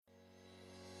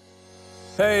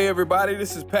Hey everybody,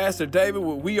 this is Pastor David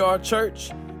with We Are Church.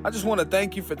 I just want to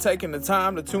thank you for taking the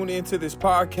time to tune into this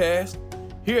podcast.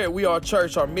 Here at We Are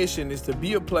Church, our mission is to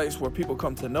be a place where people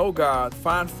come to know God,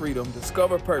 find freedom,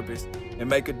 discover purpose, and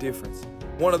make a difference.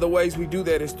 One of the ways we do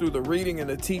that is through the reading and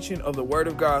the teaching of the Word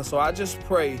of God. So I just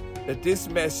pray that this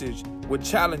message would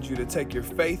challenge you to take your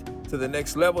faith to the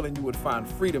next level and you would find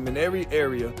freedom in every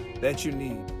area that you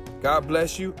need. God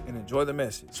bless you and enjoy the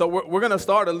message. So we're going to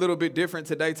start a little bit different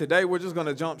today. Today, we're just going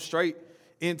to jump straight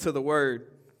into the Word.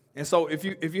 And so if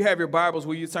you have your Bibles,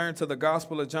 will you turn to the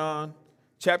Gospel of John,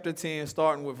 chapter 10,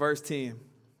 starting with verse 10.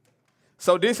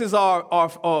 So this is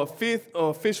our fifth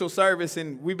official service,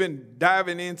 and we've been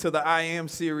diving into the I Am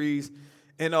series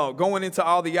and going into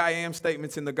all the I Am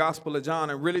statements in the Gospel of John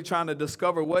and really trying to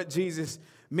discover what Jesus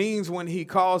means when he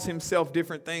calls himself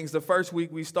different things. The first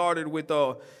week we started with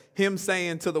him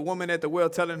saying to the woman at the well,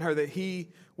 telling her that he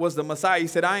was the Messiah. He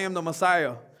said, I am the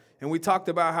Messiah. And we talked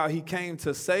about how he came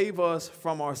to save us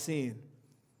from our sin.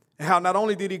 And how not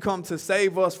only did he come to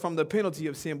save us from the penalty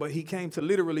of sin, but he came to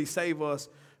literally save us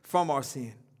from our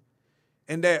sin.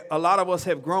 And that a lot of us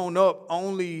have grown up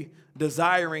only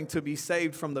desiring to be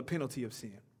saved from the penalty of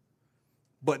sin.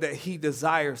 But that he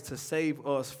desires to save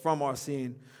us from our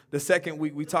sin. The second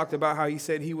week we talked about how he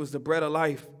said he was the bread of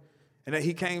life. And that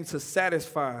he came to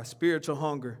satisfy spiritual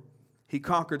hunger. He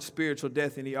conquered spiritual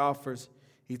death and he offers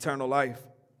eternal life.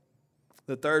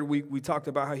 The third week, we talked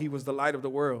about how he was the light of the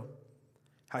world.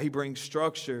 How he brings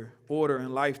structure, order,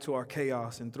 and life to our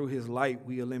chaos. And through his light,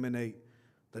 we eliminate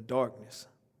the darkness.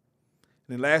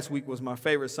 And then last week was my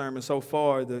favorite sermon so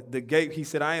far. The gate, he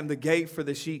said, I am the gate for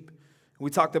the sheep. And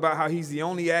we talked about how he's the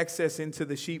only access into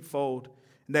the sheepfold.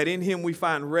 And that in him we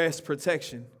find rest,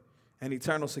 protection, and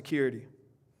eternal security.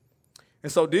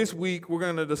 And so this week, we're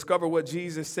going to discover what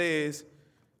Jesus says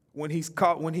when he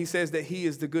says that he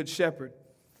is the good shepherd.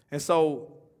 And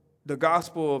so the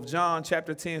Gospel of John,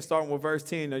 chapter 10, starting with verse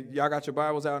 10. Y'all got your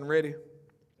Bibles out and ready?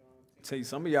 I tell you,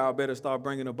 some of y'all better start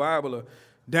bringing a Bible or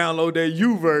download that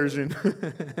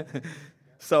YouVersion.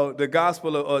 So the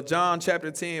Gospel of John, chapter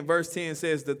 10, verse 10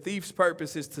 says, the thief's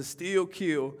purpose is to steal,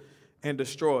 kill, and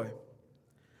destroy.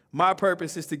 My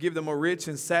purpose is to give them a rich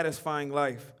and satisfying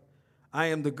life. I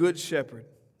am the good shepherd.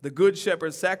 The good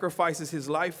shepherd sacrifices his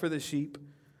life for the sheep.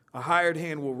 A hired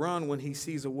hand will run when he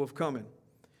sees a wolf coming.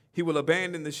 He will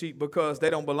abandon the sheep because they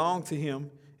don't belong to him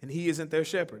and he isn't their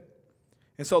shepherd.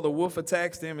 And so the wolf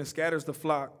attacks them and scatters the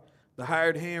flock. The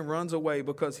hired hand runs away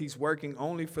because he's working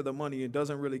only for the money and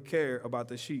doesn't really care about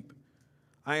the sheep.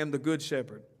 I am the good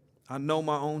shepherd. I know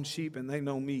my own sheep and they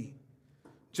know me.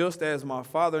 Just as my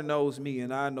Father knows me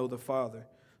and I know the Father,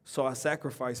 so I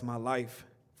sacrifice my life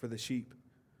for the sheep.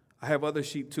 I have other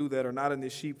sheep too that are not in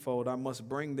this sheepfold. I must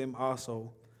bring them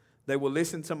also. They will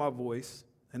listen to my voice,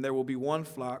 and there will be one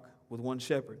flock with one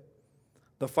shepherd.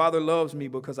 The Father loves me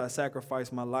because I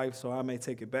sacrifice my life so I may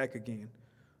take it back again.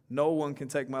 No one can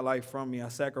take my life from me. I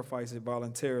sacrifice it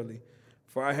voluntarily.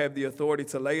 For I have the authority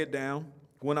to lay it down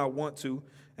when I want to,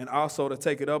 and also to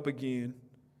take it up again.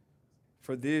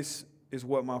 For this is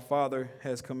what my Father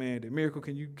has commanded. Miracle,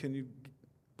 can you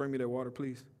bring me that water,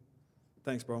 please?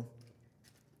 Thanks, bro.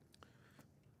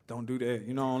 Don't do that.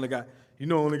 You know,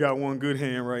 I only got one good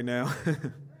hand right now.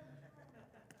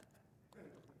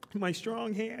 My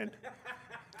strong hand.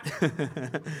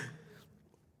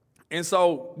 And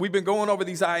so we've been going over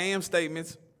these I am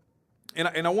statements. And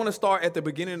I want to start at the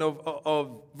beginning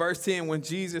of verse 10 when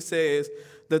Jesus says,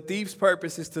 the thief's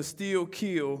purpose is to steal,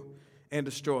 kill, and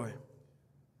destroy.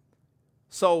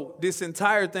 So this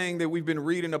entire thing that we've been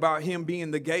reading about him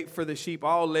being the gate for the sheep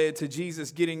all led to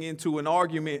Jesus getting into an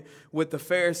argument with the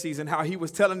Pharisees and how he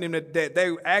was telling them that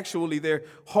they actually, their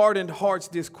hardened hearts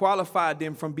disqualified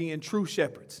them from being true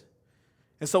shepherds.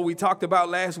 And so we talked about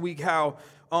last week how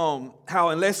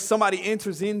unless somebody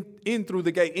enters in through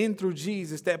the gate, in through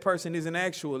Jesus, that person isn't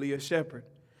actually a shepherd.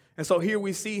 And so here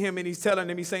we see him and he's telling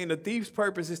them, he's saying the thief's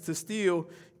purpose is to steal,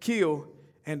 kill,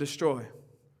 and destroy.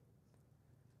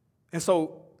 And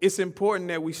so it's important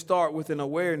that we start with an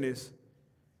awareness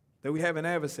that we have an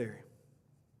adversary.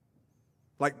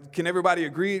 Like, can everybody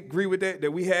agree with that?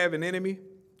 That we have an enemy,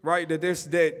 right?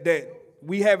 That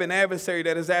we have an adversary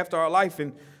that is after our life.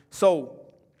 And so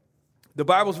the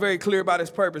Bible's very clear about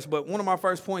its purpose. But one of my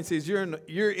first points is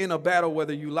you're in a battle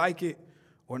whether you like it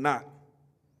or not.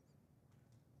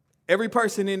 Every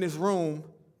person in this room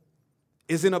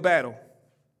is in a battle.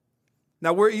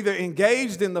 Now, we're either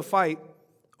engaged in the fight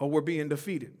or we're being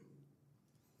defeated.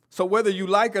 So whether you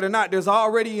like it or not, there's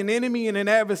already an enemy and an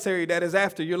adversary that is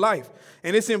after your life.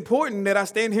 And it's important that I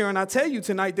stand here and I tell you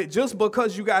tonight that just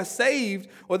because you got saved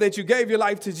or that you gave your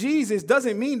life to Jesus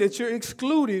doesn't mean that you're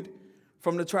excluded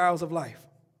from the trials of life.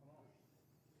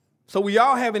 So we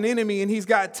all have an enemy, and he's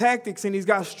got tactics, and he's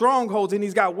got strongholds, and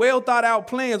he's got well thought out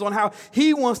plans on how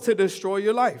he wants to destroy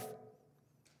your life.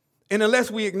 And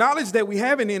unless we acknowledge that we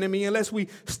have an enemy, unless we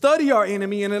study our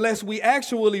enemy, and unless we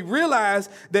actually realize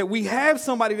that we have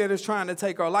somebody that is trying to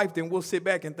take our life, then we'll sit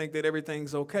back and think that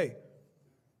everything's okay.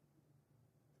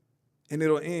 And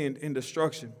it'll end in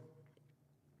destruction.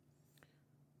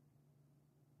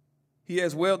 He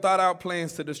has well thought out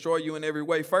plans to destroy you in every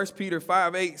way. 1 Peter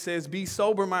 5:8 says, be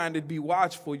sober-minded, be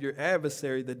watchful. Your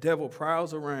adversary, the devil,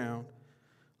 prowls around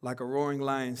like a roaring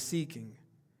lion seeking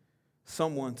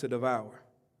someone to devour.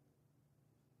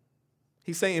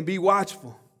 He's saying, be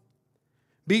watchful.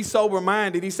 Be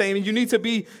sober-minded. He's saying you need to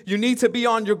be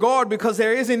on your guard because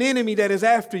there is an enemy that is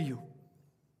after you.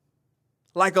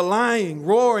 Like a lion,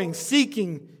 roaring,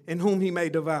 seeking in whom he may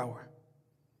devour.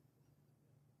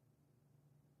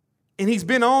 And he's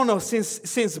been on us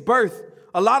since birth.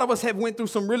 A lot of us have went through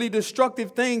some really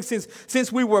destructive things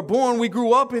since we were born. We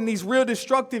grew up in these real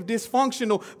destructive,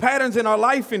 dysfunctional patterns in our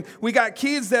life. And we got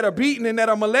kids that are beaten and that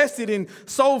are molested and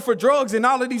sold for drugs and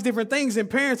all of these different things. And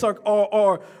parents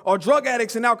are drug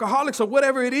addicts and alcoholics or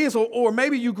whatever it is. Or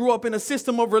maybe you grew up in a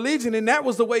system of religion and that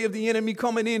was the way of the enemy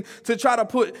coming in to try to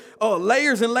put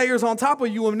layers and layers on top of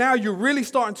you. And now you're really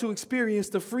starting to experience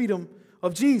the freedom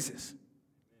of Jesus.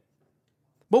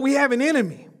 But we have an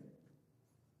enemy.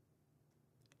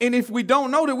 And if we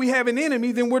don't know that we have an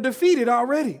enemy, then we're defeated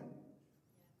already.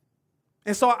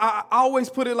 And so I always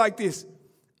put it like this.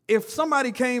 If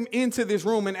somebody came into this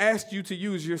room and asked you to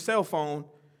use your cell phone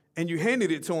and you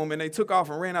handed it to them and they took off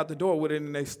and ran out the door with it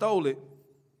and they stole it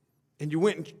and you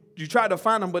went and you tried to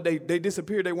find them, but they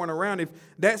disappeared, they weren't around. If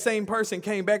that same person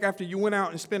came back after you went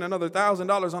out and spent another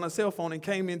 $1,000 on a cell phone and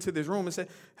came into this room and said,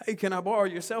 hey, can I borrow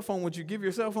your cell phone? Would you give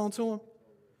your cell phone to him?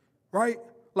 Right?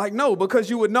 Like, no, because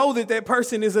you would know that that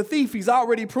person is a thief. He's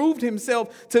already proved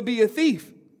himself to be a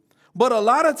thief. But a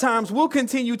lot of times we'll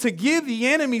continue to give the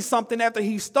enemy something after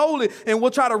he stole it, and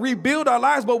we'll try to rebuild our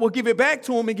lives, but we'll give it back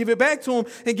to him and give it back to him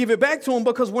and give it back to him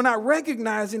because we're not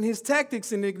recognizing his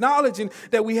tactics and acknowledging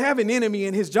that we have an enemy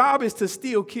and his job is to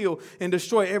steal, kill, and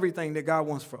destroy everything that God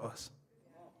wants for us.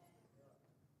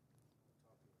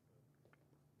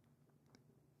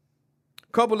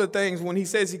 Couple of things. When he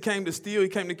says he came to steal, he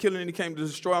came to kill, and he came to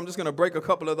destroy, I'm just going to break a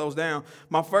couple of those down.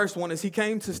 My first one is he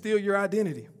came to steal your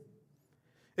identity.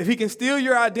 If he can steal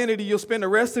your identity, you'll spend the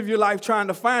rest of your life trying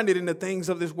to find it in the things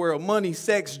of this world. Money,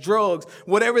 sex, drugs,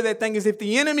 whatever that thing is. If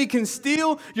the enemy can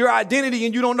steal your identity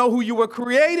and you don't know who you were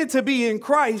created to be in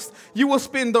Christ, you will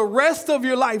spend the rest of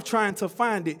your life trying to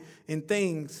find it in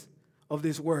things of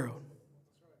this world.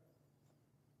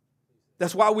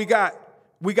 That's why we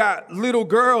got little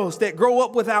girls that grow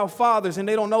up without fathers and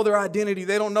they don't know their identity.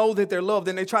 They don't know that they're loved,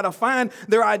 and they try to find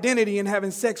their identity in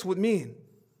having sex with men.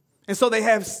 And so they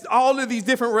have all of these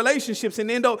different relationships and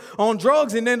end up on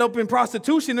drugs and end up in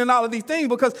prostitution and all of these things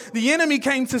because the enemy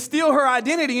came to steal her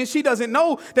identity, and she doesn't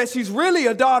know that she's really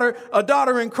a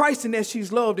daughter in Christ, and that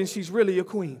she's loved and she's really a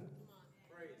queen.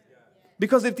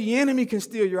 Because if the enemy can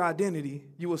steal your identity,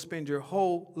 you will spend your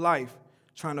whole life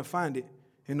trying to find it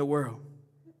in the world.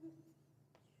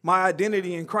 My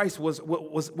identity in Christ was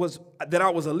that I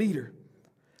was a leader.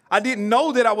 I didn't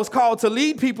know that I was called to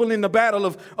lead people in the battle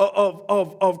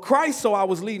of Christ, so I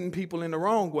was leading people in the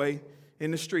wrong way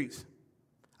in the streets.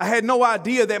 I had no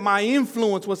idea that my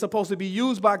influence was supposed to be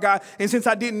used by God, and since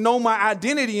I didn't know my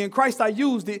identity in Christ, I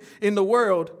used it in the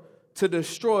world to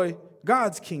destroy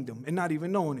God's kingdom and not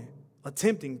even knowing it,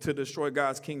 attempting to destroy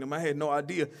God's kingdom. I had no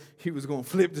idea he was going to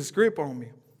flip the script on me.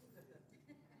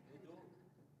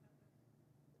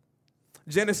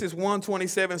 Genesis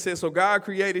 1:27 says, so God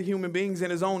created human beings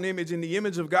in his own image. In the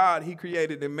image of God, he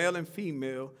created them, male and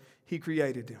female, he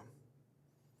created them.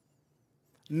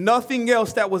 Nothing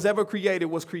else that was ever created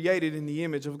was created in the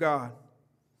image of God.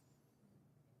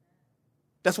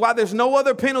 That's why there's no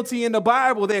other penalty in the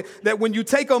Bible that when you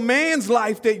take a man's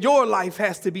life, that your life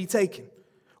has to be taken.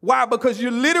 Why? Because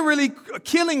you're literally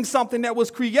killing something that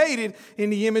was created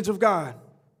in the image of God.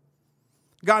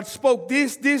 God spoke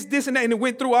this, and that, and it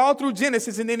went through all through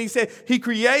Genesis. And then he said he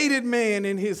created man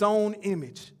in his own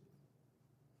image.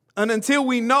 And until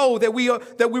we know that we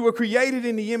were created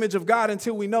in the image of God,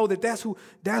 until we know that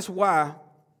that's why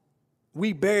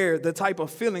we bear the type of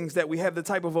feelings that we have, the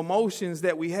type of emotions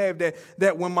that we have,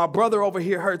 that when my brother over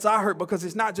here hurts, I hurt, because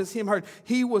it's not just him hurt.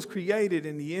 He was created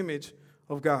in the image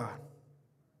of God.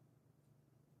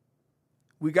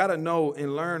 We got to know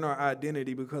and learn our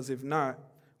identity, because if not,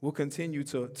 we'll continue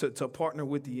to partner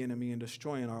with the enemy in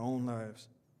destroying our own lives.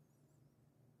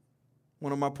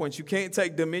 One of my points, you can't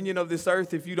take dominion of this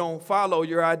earth if you don't follow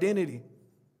your identity.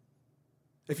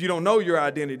 if you don't know your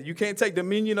identity. You can't take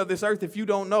dominion of this earth if you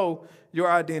don't know your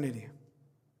identity.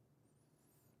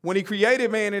 When he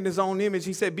created man in his own image,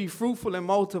 he said, be fruitful and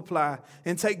multiply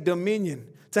and take dominion.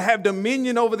 To have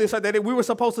dominion over this earth, that we were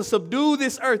supposed to subdue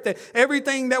this earth, that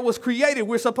everything that was created,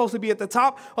 we're supposed to be at the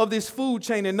top of this food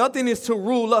chain, and nothing is to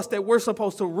rule us, that we're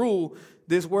supposed to rule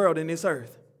this world and this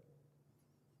earth.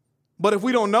 But if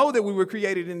we don't know that we were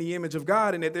created in the image of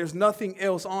God and that there's nothing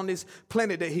else on this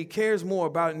planet that he cares more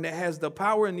about and that has the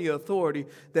power and the authority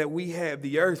that we have,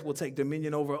 the earth will take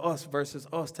dominion over us versus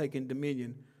us taking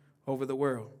dominion over the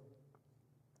world.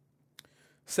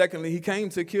 Secondly, he came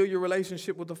to kill your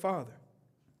relationship with the Father.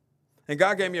 And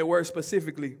God gave me a word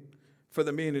specifically for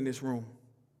the men in this room.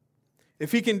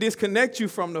 If he can disconnect you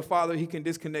from the Father, he can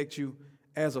disconnect you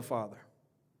as a father.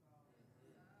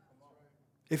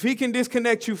 If he can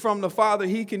disconnect you from the Father,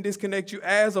 he can disconnect you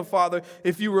as a father.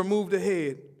 If you remove the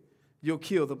head, you'll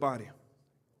kill the body.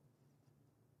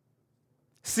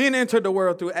 Sin entered the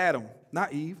world through Adam,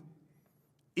 not Eve.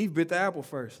 Eve bit the apple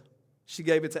first. She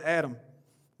gave it to Adam.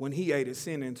 When he ate it,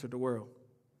 sin entered the world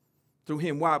through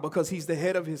him. Why? Because he's the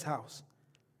head of his house.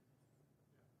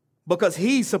 Because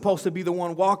he's supposed to be the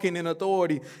one walking in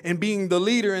authority and being the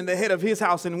leader and the head of his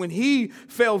house. And when he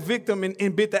fell victim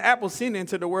and bit the apple, sin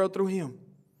entered the world through him.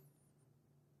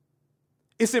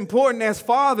 It's important as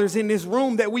fathers in this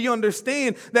room that we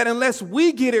understand that unless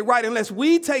we get it right, unless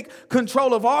we take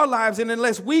control of our lives, and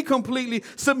unless we completely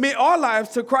submit our lives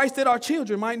to Christ, that our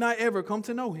children might not ever come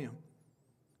to know him.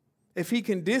 If he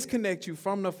can disconnect you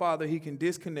from the Father, he can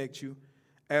disconnect you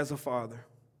as a father.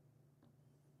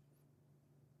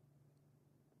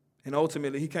 And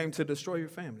ultimately, he came to destroy your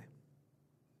family.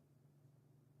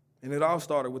 And it all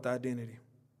started with identity.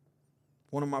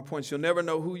 One of my points, you'll never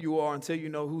know who you are until you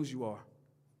know whose you are.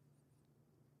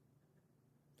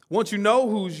 Once you know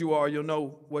whose you are, you'll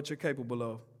know what you're capable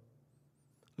of.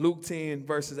 Luke 10,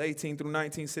 verses 18 through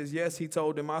 19 says, yes, he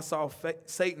told them, I saw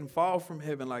Satan fall from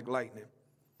heaven like lightning.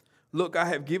 Look, I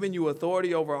have given you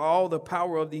authority over all the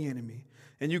power of the enemy,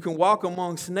 and you can walk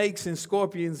among snakes and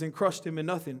scorpions and crush them, and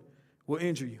nothing will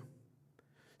injure you.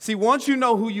 See, once you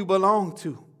know who you belong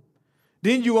to,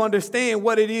 then you understand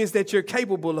what it is that you're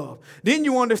capable of. Then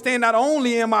you understand not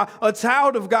only am I a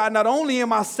child of God, not only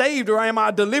am I saved or am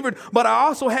I delivered, but I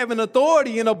also have an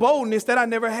authority and a boldness that I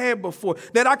never had before,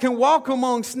 that I can walk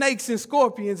among snakes and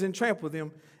scorpions and trample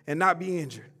them and not be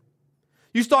injured.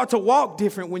 You start to walk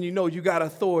different when you know you got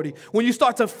authority. When you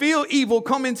start to feel evil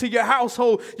come into your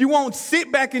household, you won't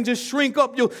sit back and just shrink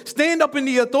up. You'll stand up in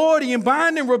the authority and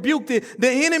bind and rebuke the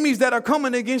enemies that are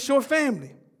coming against your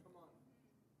family.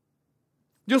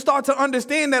 You'll start to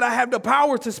understand that I have the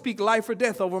power to speak life or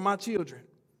death over my children.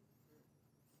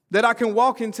 That I can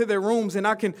walk into their rooms and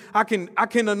I can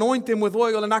anoint them with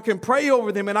oil and I can pray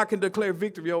over them and I can declare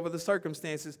victory over the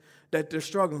circumstances that they're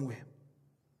struggling with.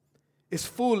 It's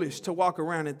foolish to walk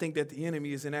around and think that the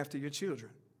enemy isn't after your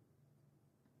children.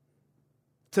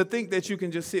 To think that you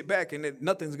can just sit back and that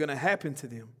nothing's going to happen to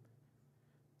them.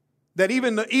 That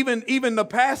even the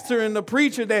pastor and the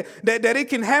preacher that it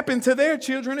can happen to their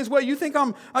children as well. You think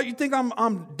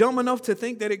I'm dumb enough to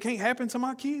think that it can't happen to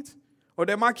my kids? Or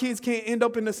that my kids can't end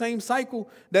up in the same cycle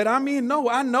that I'm in? No,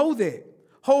 I know that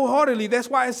wholeheartedly. That's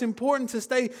why it's important to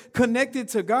stay connected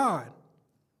to God.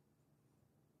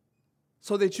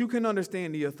 So that you can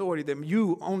understand the authority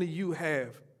that only you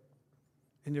have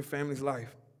in your family's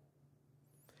life.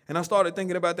 And I started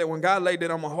thinking about that when God laid that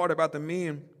on my heart about the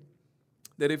men,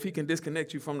 that if he can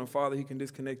disconnect you from the Father, he can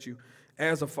disconnect you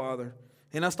as a father.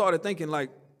 And I started thinking, I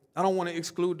don't want to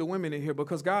exclude the women in here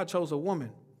because God chose a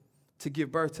woman to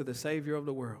give birth to the Savior of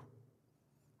the world.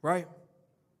 Right?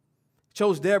 He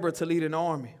chose Deborah to lead an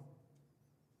army.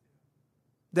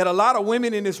 That a lot of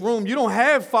women in this room, you don't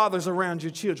have fathers around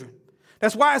your children.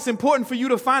 That's why it's important for you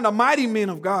to find a mighty man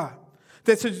of God.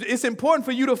 It's important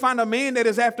for you to find a man that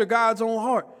is after God's own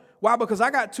heart. Why? Because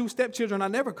I got 2 stepchildren. I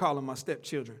never call them my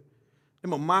stepchildren.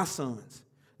 Them are my sons.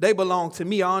 They belong to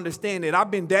me. I understand that.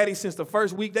 I've been daddy since the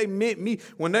first week they met me.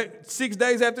 6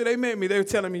 days after they met me, they were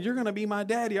telling me, you're going to be my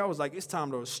daddy. I was like, it's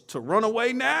time to run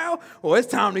away now, or it's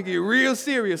time to get real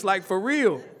serious, like for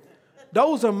real.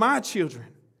 Those are my children.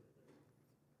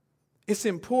 It's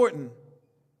important,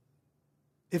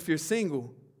 if you're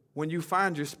single, when you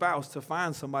find your spouse, to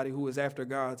find somebody who is after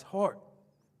God's heart.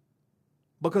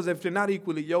 Because if they're not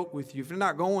equally yoked with you, if they're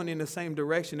not going in the same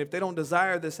direction, if they don't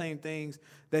desire the same things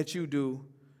that you do,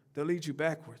 they'll lead you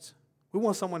backwards. We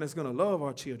want someone that's going to love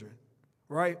our children,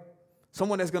 right?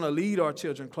 Someone that's going to lead our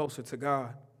children closer to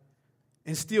God,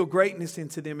 instill greatness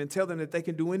into them and tell them that they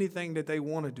can do anything that they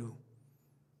want to do.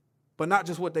 But not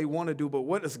just what they want to do, but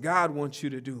what does God want you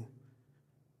to do?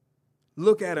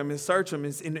 look at them and search them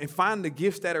and find the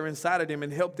gifts that are inside of them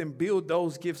and help them build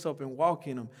those gifts up and walk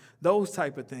in them, those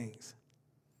type of things.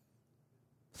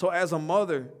 So as a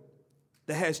mother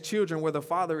that has children where the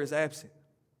father is absent,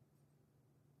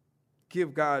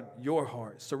 give God your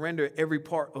heart. Surrender every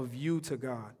part of you to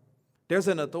God. There's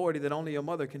an authority that only a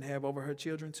mother can have over her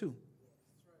children too.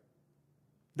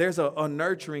 There's a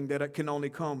nurturing that can only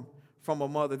come from a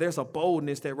mother. There's a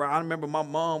boldness that I remember my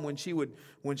mom when she would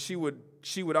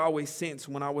always sense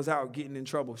when I was out getting in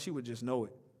trouble. She would just know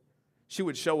it. She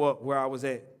would show up where I was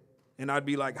at, and I'd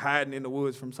be like hiding in the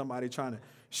woods from somebody trying to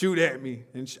shoot at me.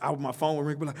 And my phone would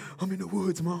ring, be like, "I'm in the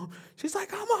woods, Mom." She's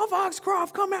like, "I'm off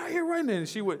Foxcroft. Come out here right now." And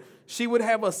she would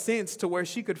have a sense to where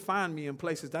she could find me in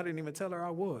places that I didn't even tell her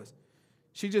I was.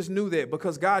 She just knew that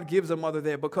because God gives a mother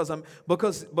that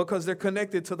because they're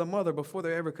connected to the mother before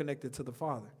they're ever connected to the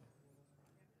father.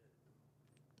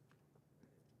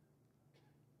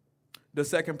 The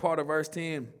second part of verse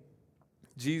 10,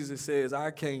 Jesus says,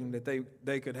 "I came that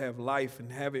they could have life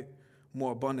and have it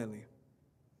more abundantly."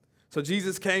 So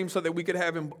Jesus came so that we could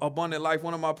have abundant life.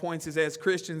 One of my points is, as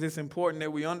Christians, it's important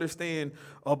that we understand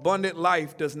abundant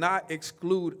life does not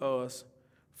exclude us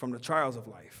from the trials of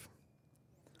life.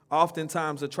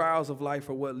 Oftentimes, the trials of life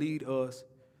are what lead us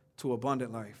to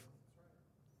abundant life.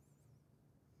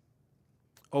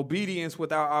 Obedience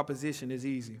without opposition is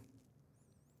easy.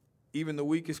 Even the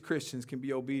weakest Christians can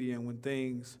be obedient when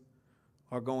things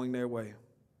are going their way.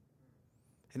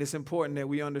 And it's important that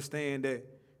we understand that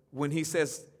when he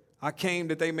says, "I came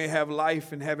that they may have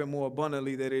life and have it more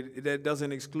abundantly," that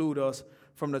doesn't exclude us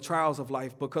from the trials of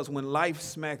life. Because when life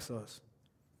smacks us,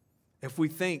 if we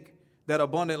think that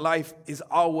abundant life is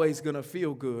always going to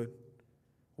feel good,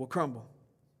 we'll crumble.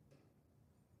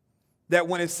 That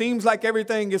when it seems like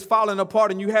everything is falling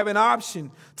apart and you have an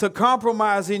option to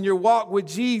compromise in your walk with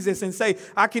Jesus and say,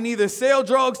 "I can either sell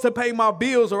drugs to pay my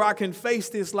bills or I can face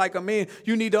this like a man,"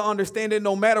 you need to understand that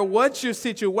no matter what your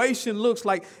situation looks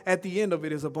like, at the end of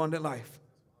it is abundant life.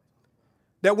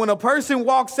 That when a person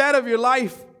walks out of your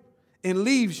life and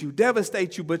leaves you,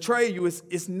 devastates you, betray you,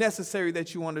 it's necessary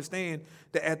that you understand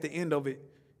that at the end of it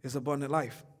is abundant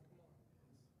life.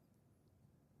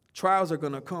 Trials are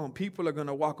going to come. People are going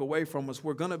to walk away from us.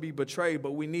 We're going to be betrayed,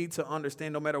 but we need to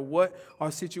understand no matter what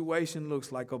our situation looks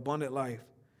like, abundant life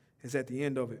is at the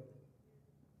end of it.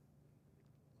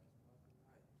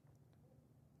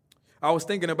 I was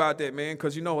thinking about that, man,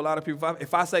 because a lot of people,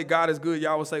 if I say God is good,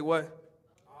 y'all will say what?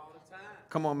 All the time.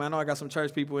 Come on, man. I know I got some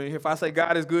church people in here. If I say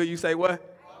God is good, you say what?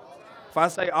 All the time. If I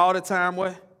say all the time,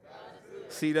 what?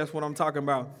 See, that's what I'm talking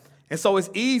about. And so it's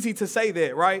easy to say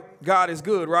that, right? God is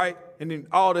good, right? And then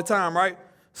all the time, right?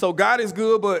 So God is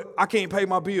good, but I can't pay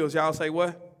my bills. Y'all say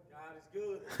what? God is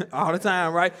good. All the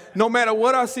time, right? No matter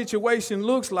what our situation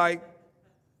looks like,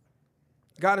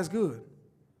 God is good.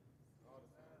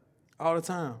 All the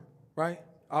time, right?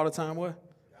 All the time, what?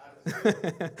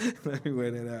 Let me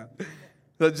wear that out.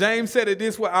 So James said it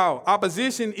this way.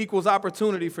 Opposition equals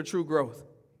opportunity for true growth.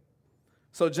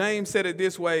 So James said it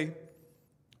this way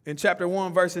in chapter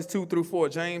 1, verses 2 through 4.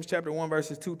 James chapter 1,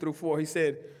 verses 2 through 4. He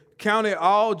said, "Count it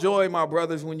all joy, my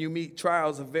brothers, when you meet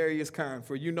trials of various kinds,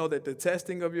 for you know that the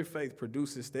testing of your faith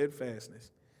produces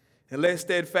steadfastness. And let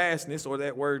steadfastness," or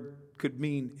that word could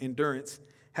mean endurance,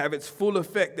 "have its full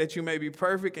effect, that you may be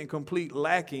perfect and complete,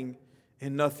 lacking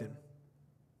in nothing."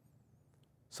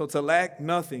 So to lack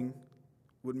nothing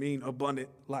would mean abundant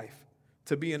life,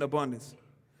 to be in abundance.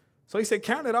 So he said,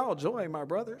 "Count it all joy, my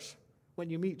brothers, when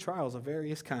you meet trials of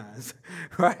various kinds."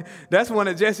 Right? That's one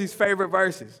of Jesse's favorite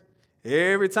verses.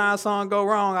 Every time something go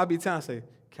wrong, I'll be telling him, say,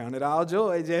 "Count it all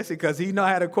joy, Jesse," because he know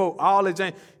how to quote all of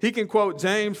James. He can quote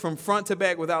James from front to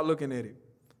back without looking at it.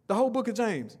 The whole book of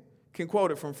James can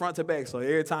quote it from front to back. So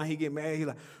every time he get mad, he's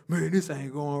like, "Man, this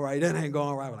ain't going right. That ain't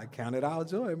going right." I'm like, count it all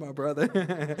joy, my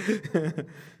brother.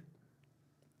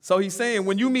 So he's saying,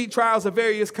 when you meet trials of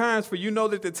various kinds, for you know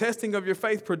that the testing of your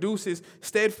faith produces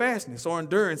steadfastness or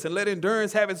endurance, and let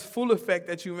endurance have its full effect,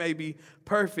 that you may be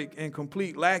perfect and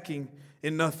complete, lacking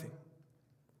in nothing.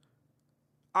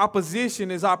 Opposition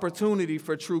is opportunity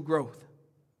for true growth.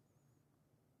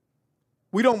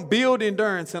 We don't build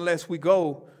endurance unless we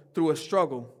go through a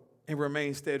struggle and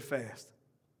remain steadfast.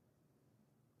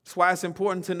 That's why it's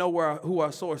important to know who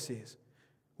our source is.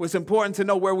 It's important to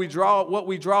know what we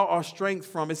draw our strength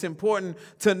from. It's important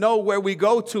to know where we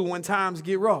go to when times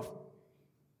get rough.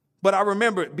 But I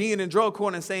remember being in drug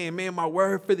court and saying, "Man, my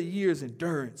word for the year is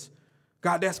endurance.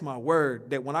 God, that's my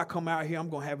word, that when I come out here, I'm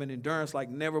going to have an endurance like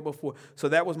never before." So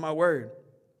that was my word.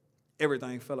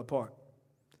 Everything fell apart.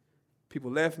 People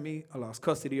left me. I lost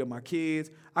custody of my kids.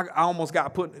 I almost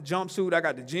got put in a jumpsuit. I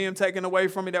got the gym taken away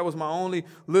from me. That was my only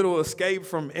little escape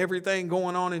from everything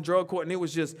going on in drug court. And it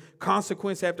was just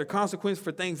consequence after consequence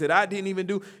for things that I didn't even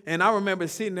do. And I remember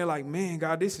sitting there like, man,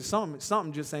 God, this is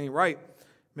something just ain't right.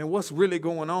 Man, what's really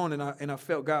going on? And I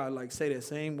felt God like say that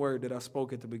same word that I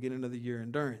spoke at the beginning of the year,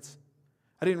 endurance.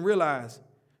 I didn't realize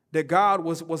that God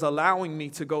was allowing me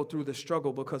to go through the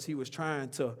struggle because he was trying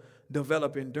to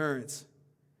develop endurance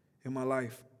in my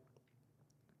life.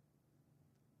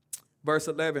 Verse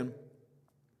 11,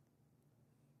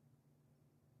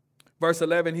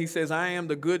 he says, I am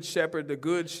the good shepherd. The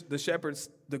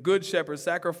good shepherd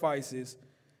sacrifices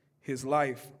his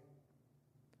life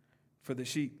for the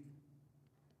sheep.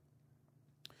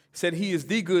 He said he is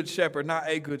the good shepherd, not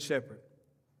a good shepherd.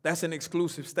 That's an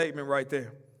exclusive statement right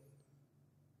there.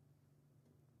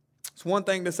 It's one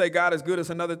thing to say God is good. It's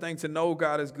another thing to know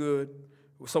God is good.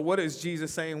 So what is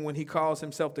Jesus saying when he calls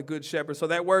himself the good shepherd? So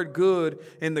that word good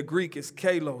in the Greek is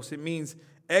kalos. It means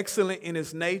excellent in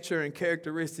its nature and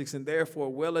characteristics and therefore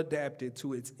well adapted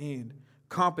to its end,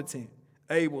 competent,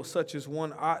 able, such as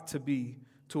one ought to be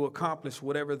to accomplish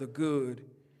whatever the good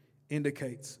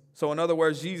indicates. So in other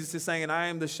words, Jesus is saying, I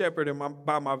am the shepherd and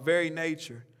by my very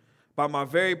nature, by my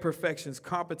very perfections,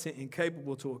 competent and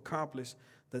capable to accomplish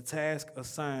the task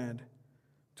assigned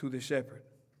to the shepherd.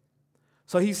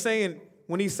 So he's saying,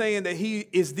 when he's saying that he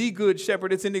is the good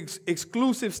shepherd, it's an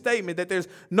exclusive statement that there's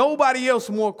nobody else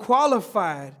more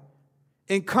qualified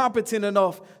and competent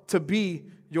enough to be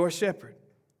your shepherd,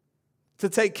 to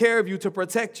take care of you, to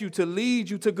protect you, to lead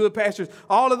you to good pastures.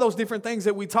 All of those different things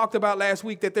that we talked about last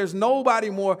week, that there's nobody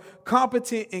more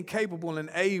competent and capable and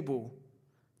able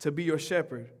to be your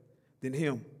shepherd than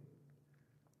him.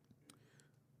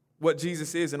 What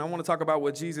Jesus is, and I want to talk about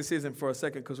what Jesus isn't for a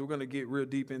second because we're going to get real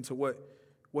deep into what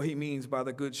he means by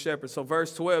the good shepherd. So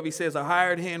verse 12, he says, a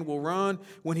hired hand will run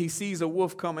when he sees a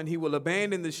wolf coming. He will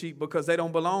abandon the sheep because they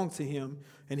don't belong to him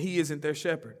and he isn't their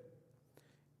shepherd.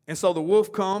 And so the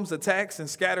wolf comes, attacks, and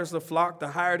scatters the flock. The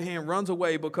hired hand runs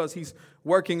away because he's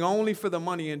working only for the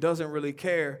money and doesn't really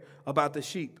care about the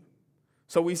sheep.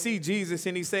 So we see Jesus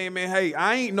and he's saying, man, hey,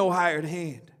 I ain't no hired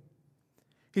hand.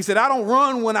 He said, I don't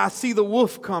run when I see the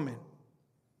wolf coming.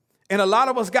 And a lot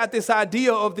of us got this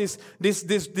idea of this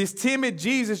timid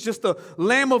Jesus, just the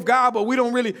Lamb of God, but we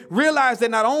don't really realize that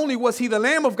not only was he the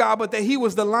Lamb of God, but that he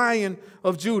was the Lion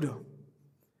of Judah.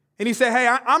 And he said, hey,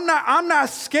 I'm not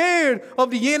scared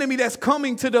of the enemy that's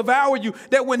coming to devour you,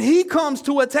 that when he comes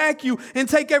to attack you and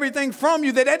take everything from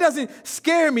you, that doesn't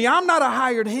scare me. I'm not a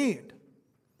hired hand.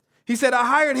 He said, a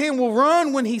hired hand will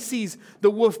run when he sees the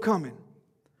wolf coming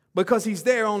because he's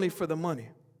there only for the money.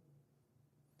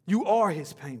 You are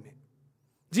his payment.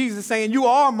 Jesus is saying, you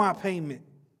are my payment.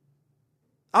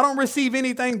 I don't receive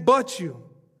anything but you.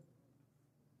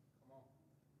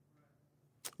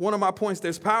 One of my points,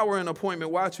 there's power in appointment.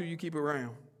 Watch who you keep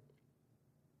around.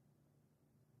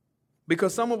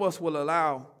 Because some of us will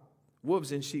allow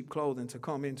wolves in sheep clothing to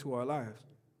come into our lives.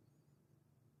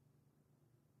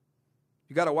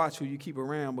 You got to watch who you keep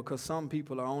around because some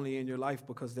people are only in your life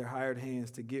because they're hired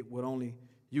hands to get what only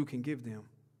you can give them.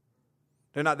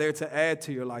 They're not there to add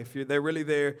to your life. They're really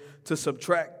there to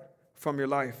subtract from your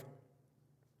life.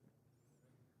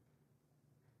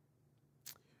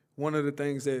 One of the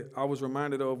things that I was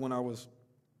reminded of when I was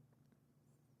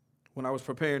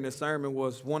preparing this sermon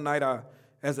was one night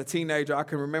as a teenager, I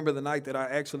can remember the night that I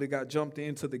actually got jumped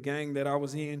into the gang that I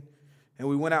was in, and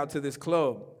we went out to this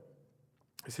club,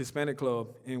 this Hispanic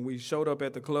club, and we showed up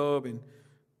at the club, and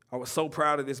I was so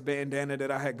proud of this bandana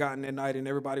that I had gotten that night, and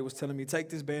everybody was telling me, take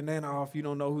this bandana off. You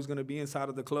don't know who's going to be inside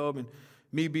of the club. And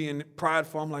me being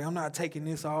prideful, I'm like, I'm not taking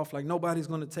this off. Like, nobody's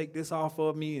going to take this off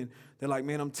of me. And they're like,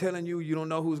 man, I'm telling you, you don't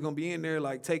know who's going to be in there.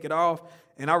 Like, take it off.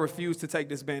 And I refused to take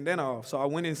this bandana off. So I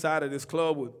went inside of this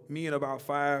club with me and about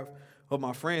 5 of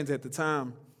my friends at the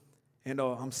time. And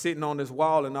I'm sitting on this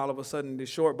wall, and all of a sudden, this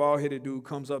short, bald-headed dude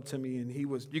comes up to me, and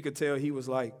you could tell he looked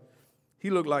like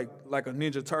a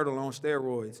Ninja Turtle on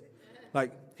steroids.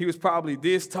 Like, he was probably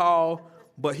this tall,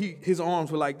 but his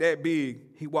arms were like that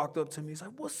big. He walked up to me. He's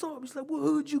like, what's up? He's like, what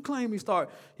hood you claim? He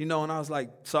started, and I was like,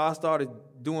 so I started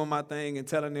doing my thing and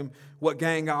telling him what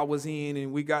gang I was in,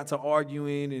 and we got to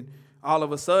arguing, and all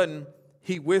of a sudden,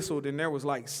 he whistled, and there was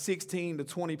like 16 to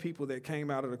 20 people that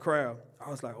came out of the crowd. I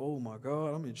was like, oh, my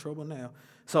God, I'm in trouble now.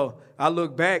 So I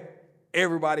look back.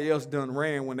 Everybody else done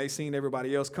ran when they seen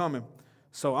everybody else coming.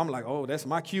 So I'm like, oh, that's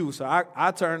my cue. So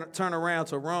I turn around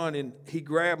to run, and he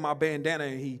grabbed my bandana,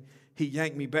 and he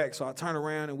yanked me back. So I turn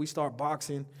around, and we start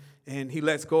boxing, and he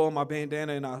lets go of my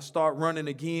bandana, and I start running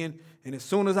again. And as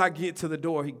soon as I get to the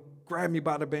door, he grabbed me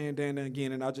by the bandana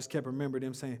again, and I just kept remembering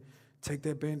them saying, take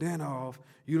that bandana off.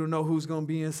 You don't know who's going to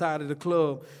be inside of the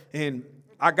club. And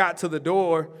I got to the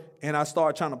door, and I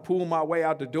started trying to pull my way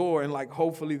out the door, and like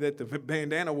hopefully that the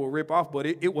bandana will rip off, but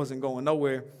it wasn't going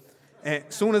nowhere. And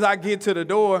as soon as I get to the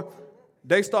door,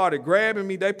 they started grabbing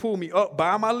me. They pulled me up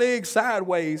by my legs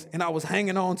sideways, and I was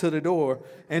hanging on to the door.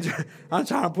 And I'm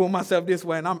trying to pull myself this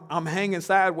way, and I'm hanging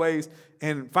sideways.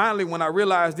 And finally, when I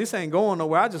realized this ain't going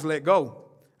nowhere, I just let go.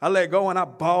 I let go, and I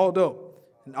balled up.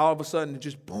 And all of a sudden,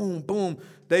 just boom, boom.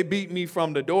 They beat me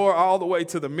from the door all the way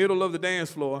to the middle of the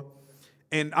dance floor.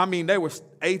 And, I mean, they were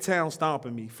A-Town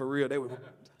stomping me, for real.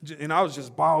 And I was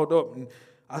just balled up. And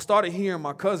I started hearing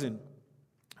my cousin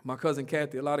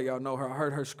Kathy, a lot of y'all know her. I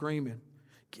heard her screaming,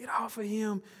 get off of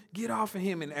him, get off of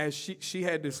him. And as she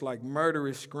had this like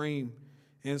murderous scream.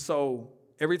 And so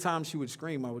every time she would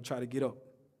scream, I would try to get up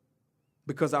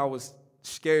because I was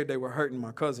scared they were hurting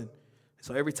my cousin.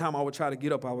 So every time I would try to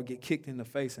get up, I would get kicked in the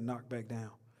face and knocked back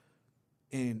down.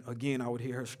 And again, I would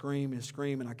hear her scream and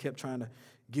scream, and I kept trying to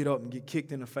get up and get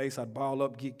kicked in the face. I'd ball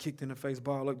up, get kicked in the face,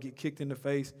 ball up, get kicked in the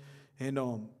face. And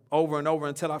over and over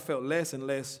until I felt less and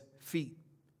less feet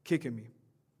kicking me.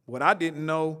 What I didn't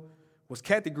know was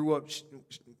Kathy,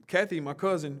 my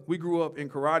cousin, we grew up in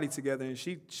karate together, and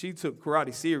she took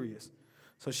karate serious.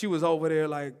 So she was over there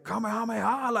like,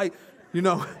 Kamehameha, like,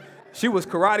 she was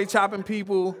karate chopping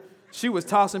people. She was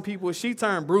tossing people. She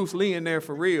turned Bruce Lee in there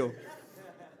for real.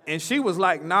 And she was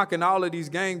like knocking all of these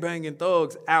gangbanging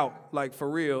thugs out, like for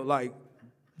real, like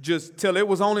just till it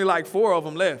was only like 4 of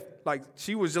them left. Like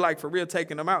she was just like for real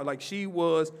taking them out. Like she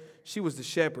was the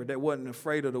shepherd that wasn't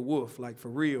afraid of the wolf, like for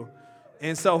real.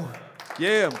 And so,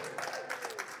 yeah.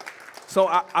 So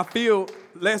I feel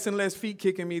less and less feet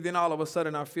kicking me. Then all of a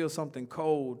sudden I feel something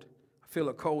cold. I feel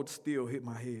a cold steel hit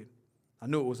my head. I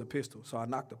knew it was a pistol. So I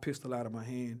knocked the pistol out of my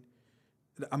hand.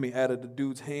 Out of the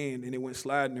dude's hand, and it went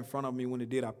sliding in front of me. When it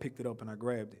did, I picked it up and I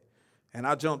grabbed it. And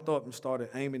I jumped up and started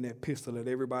aiming that pistol at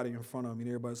everybody in front of me. And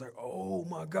everybody's like, oh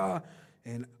my God.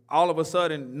 And all of a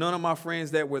sudden, none of my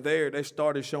friends that were there, they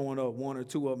started showing up. 1 or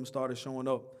 2 of them started showing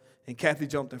up. And Kathy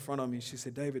jumped in front of me. She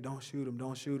said, David, don't shoot him,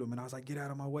 don't shoot him. And I was like, get out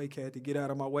of my way, Kathy, get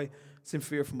out of my way. It's in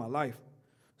fear for my life.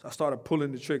 So I started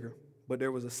pulling the trigger. But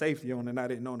there was a safety on it, and I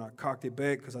didn't know. And I cocked it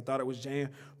back because I thought it was jammed,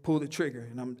 pulled the trigger,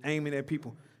 and I'm aiming at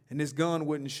people. And this gun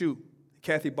wouldn't shoot.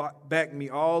 Kathy backed me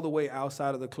all the way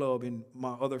outside of the club, and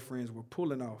my other friends were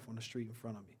pulling off on the street in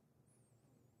front of me.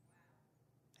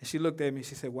 And she looked at me,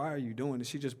 she said, why are you doing this?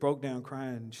 She just broke down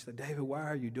crying. She said, David, why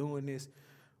are you doing this?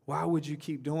 Why would you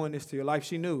keep doing this to your life?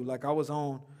 She knew, like I was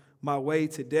on my way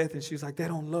to death, and she was like, they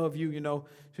don't love you, She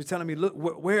was telling me, look,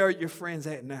 where are your friends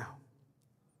at now?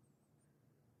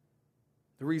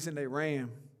 The reason they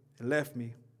ran and left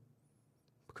me,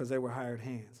 because they were hired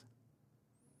hands.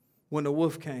 When the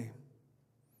wolf came,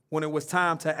 when it was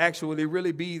time to actually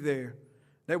really be there,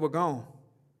 they were gone.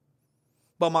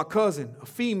 But my cousin, a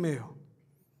female,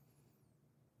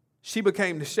 she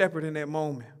became the shepherd in that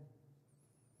moment.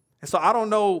 And so I don't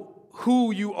know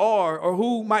who you are or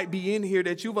who might be in here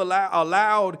that you've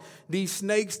allowed these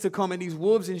snakes to come and these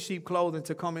wolves in sheep clothing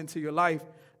to come into your life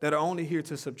that are only here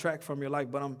to subtract from your life.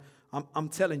 But I'm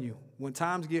telling you, when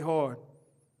times get hard,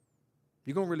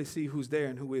 you're going to really see who's there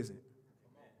and who isn't.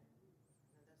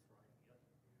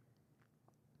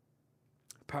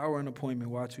 Power and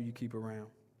appointment, watch who you keep around.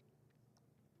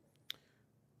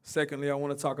 Secondly, I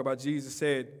want to talk about Jesus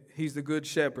said he's the good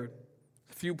shepherd.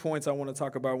 A few points I want to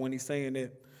talk about when he's saying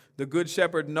it. The good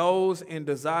shepherd knows and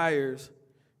desires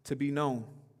to be known.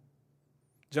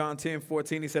 John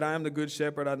 10:14, he said, I am the good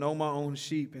shepherd. I know my own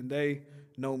sheep, and they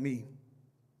know me.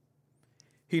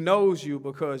 He knows you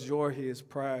because you're his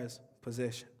prized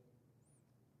possession.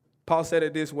 Paul said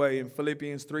it this way in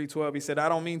Philippians 3:12. He said, I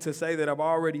don't mean to say that I've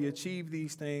already achieved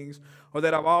these things or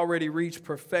that I've already reached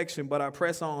perfection, but I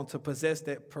press on to possess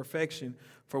that perfection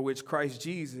for which Christ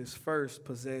Jesus first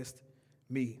possessed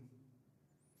me.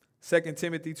 2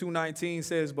 Timothy 2:19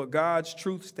 says, but God's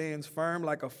truth stands firm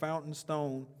like a fountain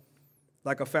stone,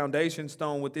 like a foundation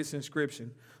stone with this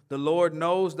inscription. The Lord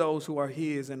knows those who are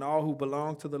his, and all who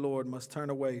belong to the Lord must turn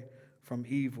away from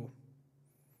evil.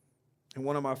 And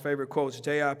one of my favorite quotes,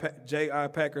 J.I.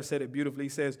 Packer said it beautifully. He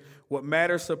says, what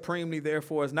matters supremely,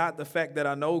 therefore, is not the fact that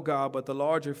I know God, but the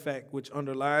larger fact which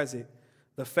underlies it,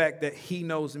 the fact that he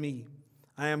knows me.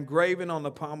 I am graven on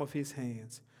the palm of his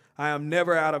hands. I am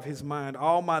never out of his mind.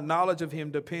 All my knowledge of him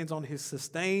depends on his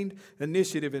sustained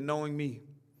initiative in knowing me.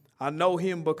 I know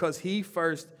him because he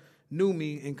first knew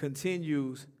me and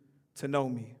continues to know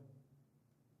me.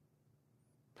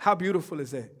 How beautiful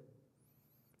is that?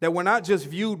 That we're not just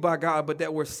viewed by God, but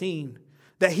that we're seen.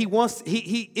 that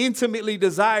he intimately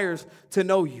desires to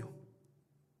know you.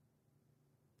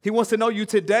 He wants to know you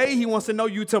today. He wants to know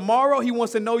you tomorrow. He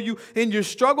wants to know you in your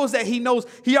struggles, that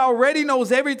he already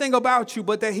knows everything about you,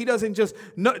 but that he doesn't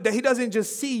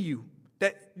just see you,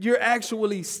 that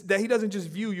he doesn't just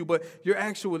view you, but you're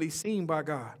actually seen by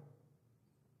God.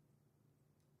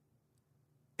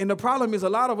 And the problem is a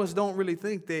lot of us don't really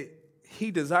think that he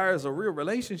desires a real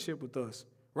relationship with us,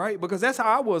 right? Because that's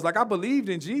how I was. Like, I believed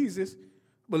in Jesus,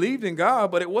 believed in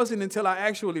God, but it wasn't until I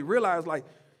actually realized, like,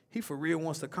 he for real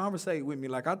wants to conversate with me.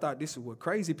 Like, I thought this is what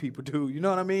crazy people do. You know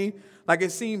what I mean? Like,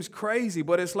 it seems crazy,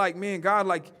 but it's like, man, God,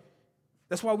 like,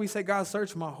 that's why we say, God,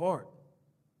 search my heart.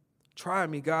 Try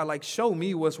me, God. Like, show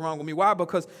me what's wrong with me. Why?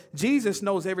 Because Jesus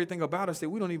knows everything about us that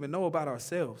we don't even know about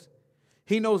ourselves.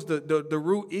 He knows the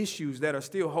root issues that are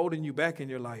still holding you back in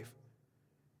your life.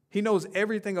 He knows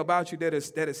everything about you that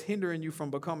is hindering you from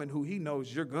becoming who he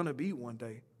knows you're going to be one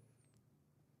day.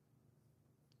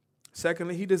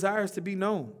 Secondly, he desires to be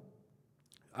known.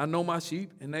 I know my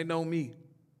sheep and they know me.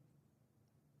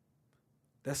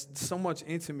 That's so much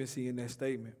intimacy in that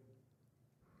statement.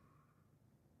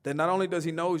 That not only does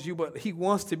he know you, but he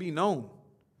wants to be known.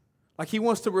 Like, he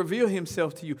wants to reveal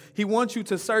himself to you. He wants you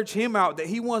to search him out. That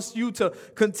he wants you to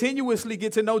continuously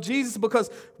get to know Jesus,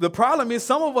 because the problem is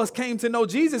some of us came to know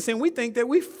Jesus and we think that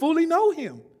we fully know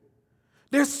him.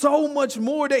 There's so much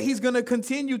more that he's going to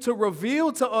continue to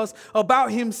reveal to us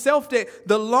about himself, that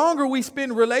the longer we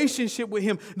spend relationship with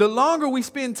him, the longer we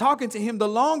spend talking to him, the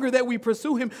longer that we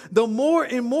pursue him, the more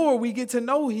and more we get to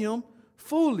know him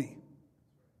fully.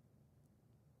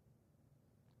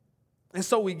 And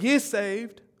so we get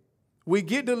saved, we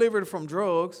get delivered from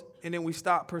drugs, and then we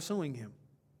stop pursuing him.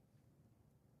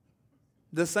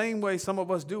 The same way some of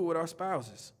us do with our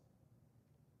spouses.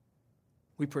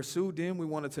 We pursued them. We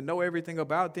wanted to know everything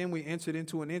about them. We entered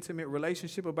into an intimate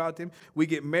relationship about them. We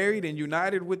get married and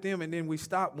united with them, and then we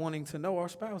stop wanting to know our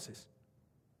spouses.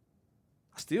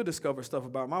 I still discover stuff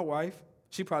about my wife.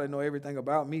 She probably know everything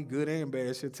about me, good and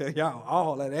bad. She'll tell y'all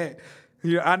all of that.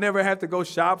 I never have to go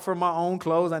shop for my own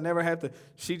clothes. I never have to.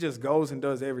 She just goes and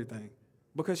does everything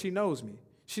because she knows me.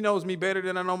 She knows me better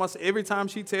than I know myself. Every time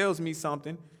she tells me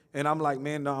something, and I'm like,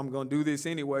 man, no, I'm going to do this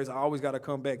anyways, I always got to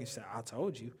come back and say, I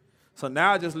told you. So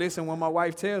now I just listen when my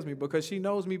wife tells me, because she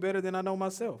knows me better than I know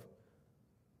myself.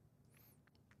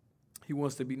 He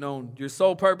wants to be known. Your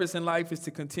sole purpose in life is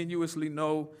to continuously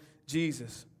know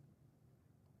Jesus.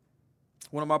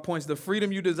 One of my points, the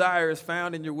freedom you desire is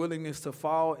found in your willingness to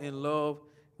fall in love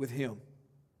with him.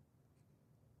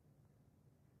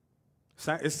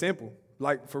 It's simple.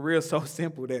 Like, for real, so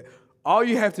simple that all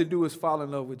you have to do is fall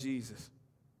in love with Jesus.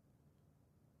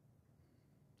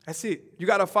 That's it. You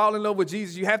got to fall in love with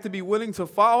Jesus. You have to be willing to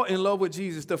fall in love with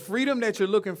Jesus. The freedom that you're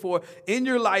looking for in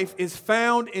your life is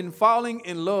found in falling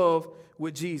in love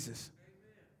with Jesus.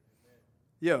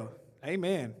 Yeah,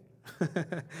 amen.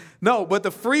 No, but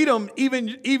the freedom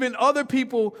even other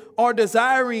people are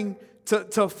desiring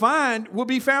to find will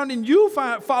be found in you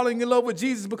falling in love with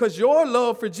Jesus, because your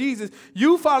love for Jesus,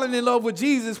 you falling in love with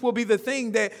Jesus, will be the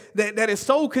thing that is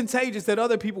so contagious that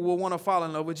other people will want to fall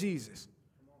in love with Jesus.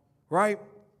 Right?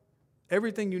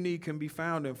 Everything you need can be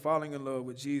found in falling in love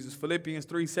with Jesus. Philippians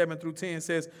 3:7-10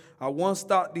 says, I once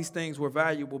thought these things were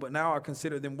valuable, but now I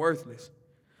consider them worthless.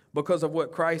 Because of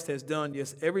what Christ has done,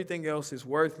 yes, everything else is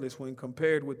worthless when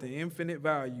compared with the infinite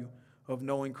value of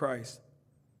knowing Christ.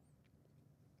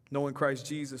 Knowing Christ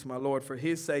Jesus, my Lord. For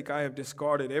his sake, I have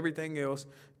discarded everything else,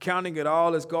 counting it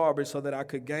all as garbage so that I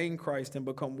could gain Christ and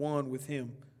become one with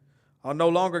him. I'll no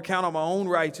longer count on my own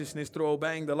righteousness through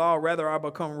obeying the law. Rather, I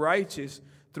become righteous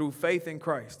through faith in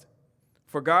Christ.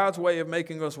 For God's way of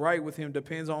making us right with him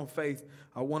depends on faith.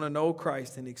 I want to know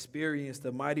Christ and experience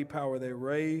the mighty power that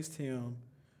raised him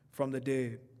from the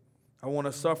dead. I want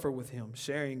to suffer with him,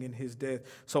 sharing in his death.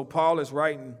 So Paul is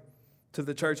writing to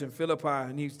the church in Philippi,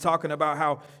 and he's talking about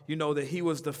how, that he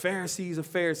was the Pharisees of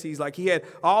Pharisees. Like, he had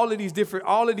all of these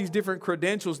different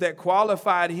credentials that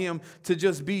qualified him to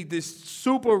just be this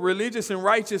super religious and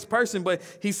righteous person. But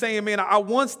he's saying, man, I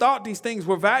once thought these things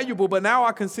were valuable, but now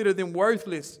I consider them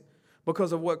worthless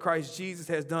because of what Christ Jesus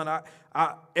has done.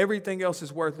 Everything else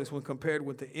is worthless when compared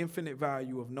with the infinite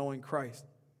value of knowing Christ.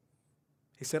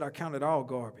 He said, I count it all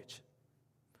garbage.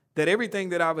 That everything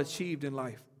that I've achieved in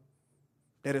life,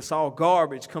 that it's all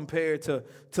garbage compared to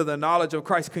the knowledge of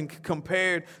Christ,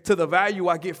 compared to the value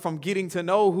I get from getting to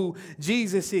know who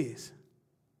Jesus is.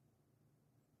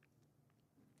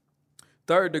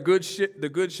 Third, the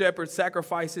good shepherd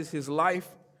sacrifices his life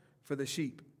for the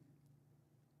sheep.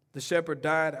 The shepherd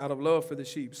died out of love for the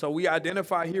sheep. So we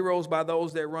identify heroes by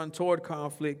those that run toward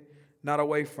conflict, not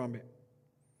away from it.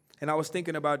 And I was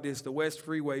thinking about this, the West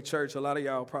Freeway Church. A lot of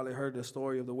y'all probably heard the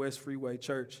story of the West Freeway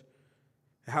Church.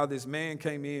 How this man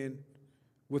came in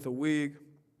with a wig,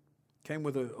 came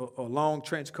with a long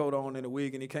trench coat on and a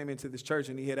wig, and he came into this church,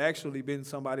 and he had actually been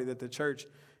somebody that the church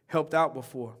helped out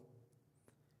before.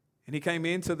 And he came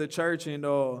into the church, and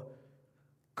a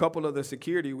couple of the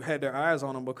security had their eyes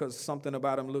on him because something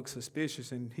about him looked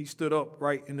suspicious. And he stood up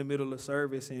right in the middle of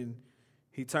service, and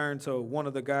he turned to one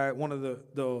of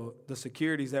the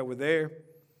securities that were there,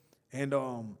 and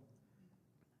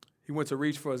he went to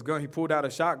reach for his gun. He pulled out a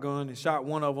shotgun and shot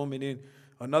one of them, and then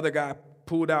another guy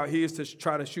pulled out his to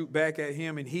try to shoot back at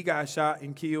him, and he got shot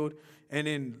and killed. And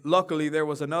then luckily there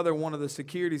was another one of the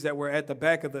securities that were at the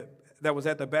back of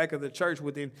the church.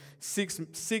 Within six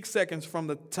seconds from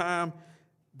the time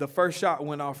the first shot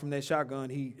went off from that shotgun,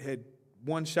 he had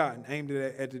one shot and aimed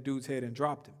it at the dude's head and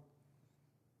dropped him.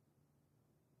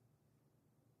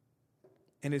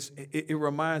 And it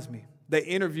reminds me. They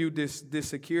interviewed this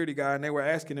security guy, and they were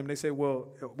asking him. They said,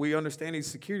 "Well, we understand he's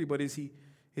security, but is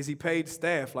he paid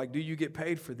staff? Like, do you get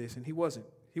paid for this?" And he wasn't.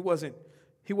 He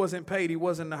wasn't paid. He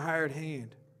wasn't a hired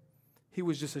hand. He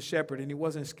was just a shepherd, and he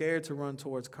wasn't scared to run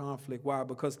towards conflict. Why?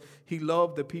 Because he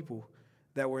loved the people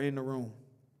that were in the room.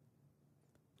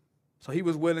 So he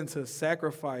was willing to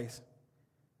sacrifice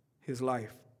his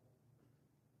life.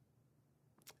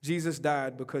 Jesus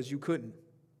died because you couldn't.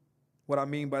 What I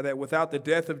mean by that, without the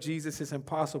death of Jesus, it's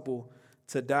impossible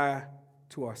to die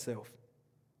to ourselves.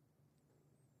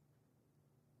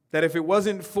 That if it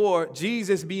wasn't for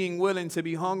Jesus being willing to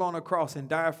be hung on a cross and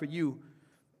die for you,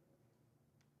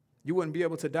 you wouldn't be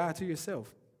able to die to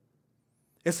yourself.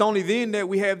 It's only then that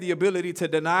we have the ability to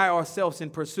deny ourselves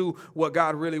and pursue what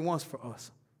God really wants for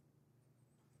us.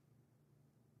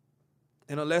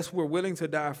 And unless we're willing to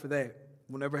die for that,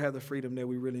 we'll never have the freedom that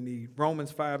we really need.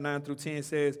 Romans 5:9-10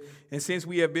 says, "And since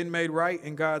we have been made right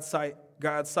in God's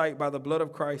sight by the blood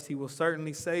of Christ, he will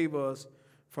certainly save us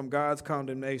from God's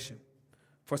condemnation.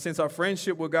 For since our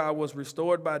friendship with God was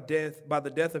restored by the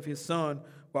death of his Son,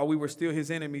 while we were still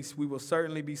his enemies, we will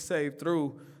certainly be saved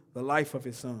through the life of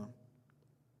his Son."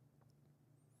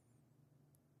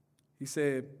 He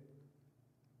said,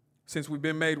 since we've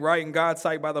been made right in God's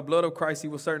sight by the blood of Christ, he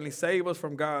will certainly save us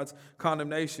from God's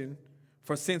condemnation.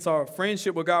 For since our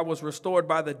friendship with God was restored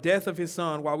by the death of his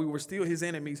Son, while we were still his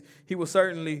enemies, we will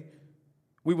certainly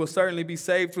be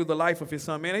saved through the life of his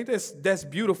Son. Man, ain't that's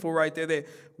beautiful right there, that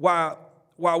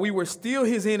while we were still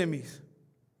his enemies,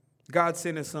 God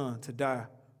sent his Son to die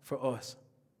for us.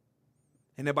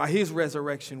 And that by his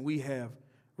resurrection, we have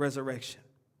resurrection.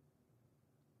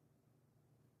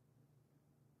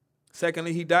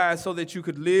 Secondly, he died so that you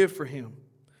could live for him.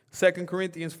 2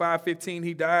 Corinthians 5:15,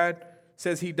 he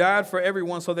died for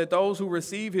everyone so that those who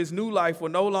receive his new life will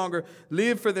no longer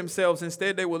live for themselves.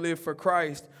 Instead, they will live for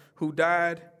Christ, who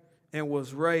died and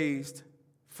was raised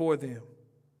for them.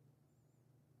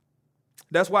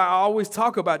 That's why I always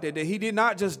talk about that he did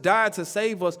not just die to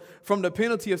save us from the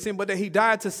penalty of sin, but that he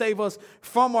died to save us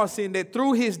from our sin, that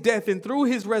through his death and through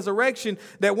his resurrection,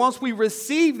 that once we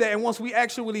receive that and once we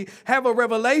actually have a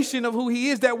revelation of who he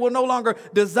is, that we'll no longer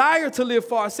desire to live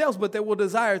for ourselves, but that we'll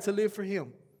desire to live for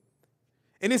him.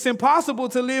 And it's impossible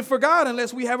to live for God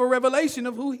unless we have a revelation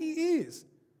of who he is.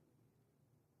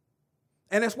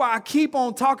 And that's why I keep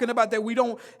on talking about that we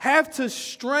don't have to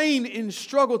strain and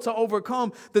struggle to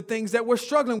overcome the things that we're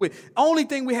struggling with. Only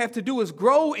thing we have to do is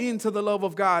grow into the love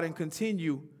of God and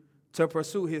continue to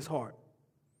pursue his heart.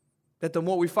 That the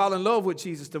more we fall in love with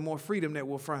Jesus, the more freedom that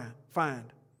we'll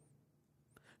find.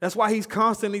 That's why he's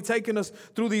constantly taking us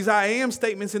through these I am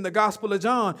statements in the Gospel of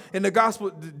John. In the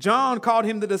Gospel, John called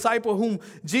him the disciple whom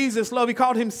Jesus loved. He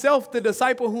called himself the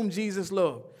disciple whom Jesus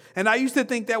loved. And I used to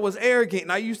think that was arrogant,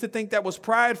 and I used to think that was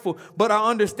prideful, but I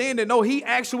understand that, no, he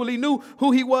actually knew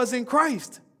who he was in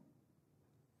Christ.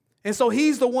 And so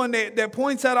he's the one that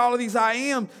points out all of these I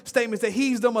am statements, that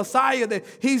he's the Messiah, that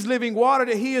he's living water,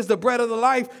 that he is the bread of the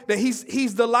life, that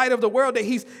he's the light of the world, that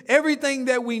he's everything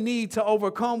that we need to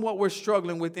overcome what we're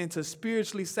struggling with and to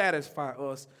spiritually satisfy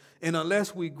us. And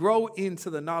unless we grow into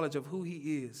the knowledge of who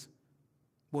he is,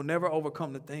 we'll never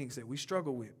overcome the things that we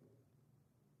struggle with.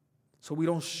 So we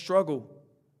don't struggle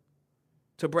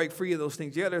to break free of those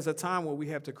things. Yeah, there's a time where we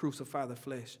have to crucify the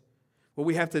flesh, where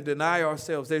we have to deny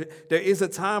ourselves. There is a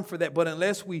time for that, but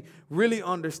unless we really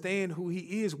understand who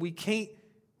he is,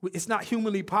 it's not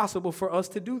humanly possible for us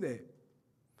to do that.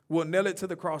 We'll nail it to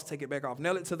the cross, take it back off.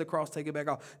 Nail it to the cross, take it back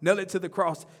off. Nail it to the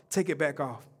cross, take it back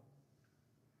off.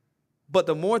 But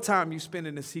the more time you spend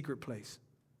in the secret place,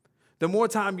 the more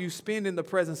time you spend in the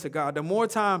presence of God, the more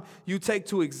time you take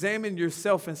to examine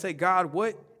yourself and say, God,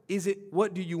 what is it,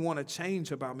 what do you want to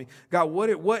change about me? God,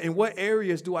 in what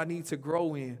areas do I need to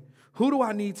grow in? Who do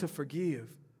I need to forgive?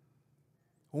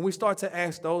 When we start to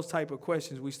ask those type of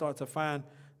questions, we start to find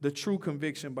the true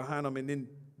conviction behind them and then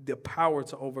the power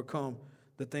to overcome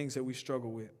the things that we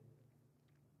struggle with.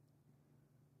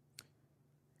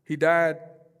 He died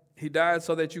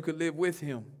so that you could live with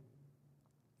him.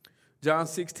 John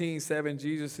 16:7,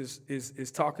 Jesus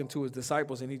is talking to his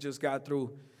disciples, and he just got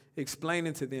through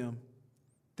explaining to them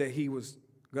that he was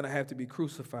going to have to be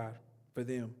crucified for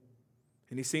them.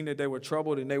 And he seen that they were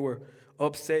troubled and they were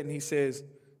upset, and he says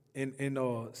in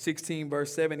 16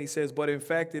 verse 7, he says, but in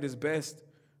fact it is best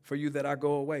for you that I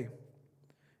go away,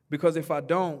 because if I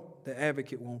don't, the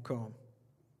advocate won't come.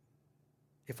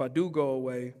 If I do go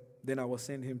away, then I will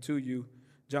send him to you.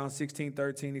 John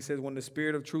 16:13, he says, when the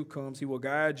Spirit of truth comes, he will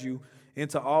guide you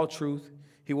into all truth.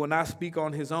 He will not speak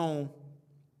on his own,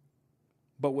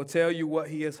 but will tell you what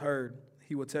he has heard.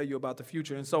 He will tell you about the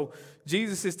future. And so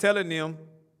Jesus is telling them,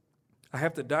 I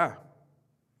have to die.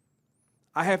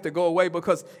 I have to go away,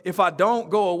 because if I don't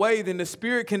go away, then the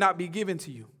Spirit cannot be given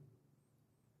to you.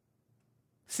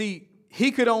 See,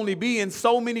 he could only be in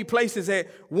so many places at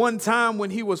one time when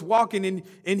he was walking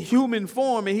in human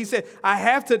form. And he said, I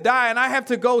have to die and I have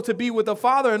to go to be with the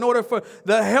Father in order for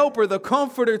the helper, the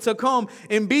comforter to come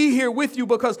and be here with you.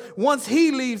 Because once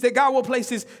he leaves, that God will place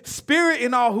his Spirit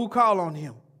in all who call on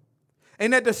him.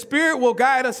 And that the Spirit will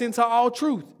guide us into all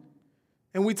truth.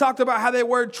 And we talked about how that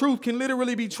word truth can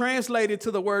literally be translated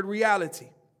to the word reality.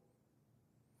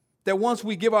 That once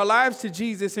we give our lives to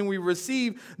Jesus and we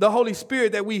receive the Holy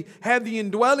Spirit, that we have the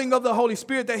indwelling of the Holy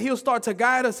Spirit, that he'll start to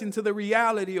guide us into the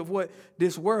reality of what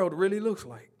this world really looks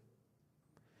like.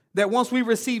 That once we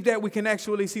receive that, we can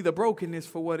actually see the brokenness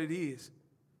for what it is.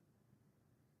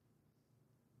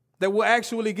 That we'll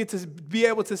actually get to be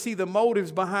able to see the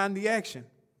motives behind the action.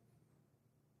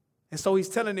 And so he's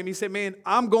telling them, he said, man,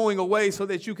 I'm going away so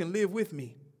that you can live with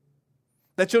me.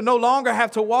 That you'll no longer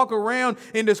have to walk around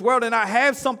in this world, and I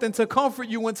have something to comfort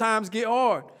you when times get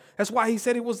hard. That's why he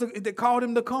said they called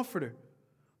him the comforter.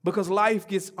 Because life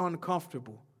gets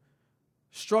uncomfortable.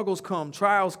 Struggles come,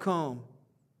 trials come.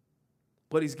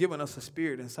 But he's given us a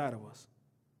spirit inside of us.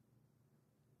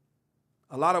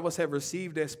 A lot of us have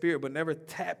received that spirit, but never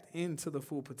tapped into the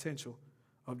full potential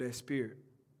of that spirit.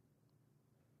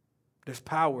 There's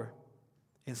power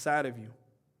inside of you.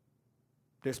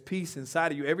 There's peace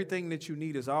inside of you. Everything that you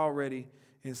need is already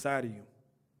inside of you.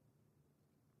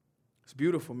 It's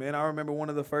beautiful, man. I remember one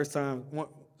of the first times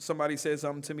somebody said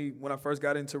something to me when I first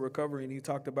got into recovery, and he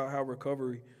talked about how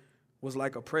recovery was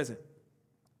like a present.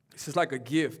 It's just like a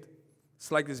gift.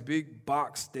 It's like this big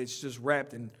box that's just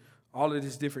wrapped in all of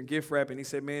this different gift wrap. And he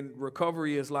said, man,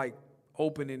 recovery is like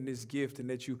opening this gift, and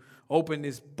that you open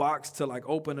this box to like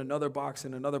open another box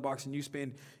and another box, and you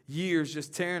spend years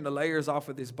just tearing the layers off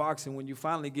of this box, and when you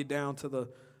finally get down to the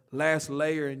last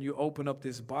layer and you open up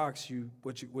this box,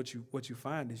 what you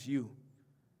find is you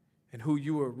and who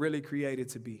you were really created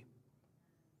to be.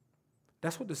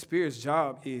 That's what the Spirit's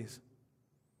job is.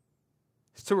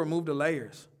 It's to remove the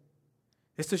layers.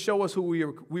 It's to show us who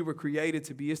we were created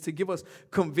to be. It's to give us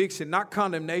conviction, not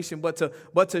condemnation, but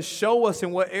to show us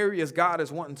in what areas God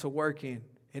is wanting to work in,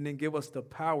 and then give us the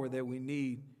power that we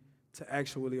need to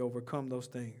actually overcome those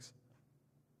things.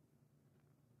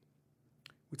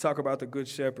 We talk about the Good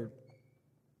Shepherd.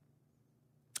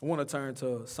 I want to turn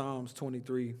to Psalms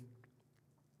 23.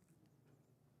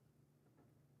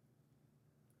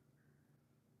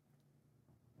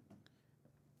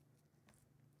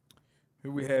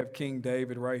 Here we have King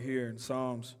David right here in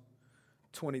Psalms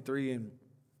 23, and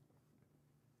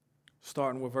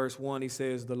starting with verse 1, he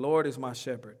says, the Lord is my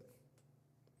shepherd.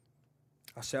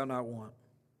 I shall not want.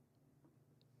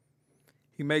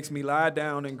 He makes me lie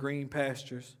down in green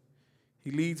pastures. He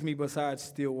leads me beside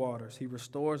still waters. He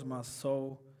restores my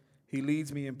soul. He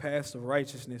leads me in paths of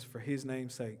righteousness for his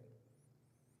name's sake.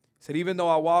 He said, even though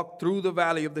I walk through the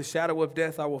valley of the shadow of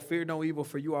death, I will fear no evil,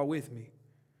 for you are with me.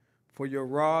 For your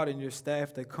rod and your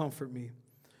staff, they comfort me.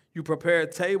 You prepare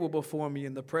a table before me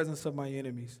in the presence of my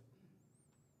enemies.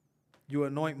 You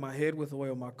anoint my head with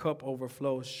oil, my cup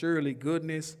overflows. Surely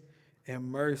goodness and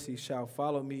mercy shall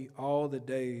follow me all the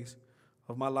days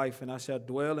of my life, and I shall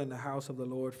dwell in the house of the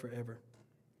Lord forever.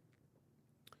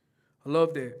 I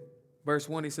love that. Verse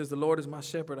 1, he says, the Lord is my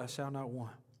shepherd, I shall not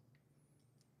want.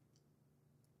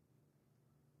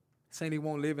 Saying he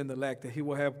won't live in the lack, that he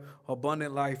will have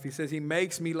abundant life. He says he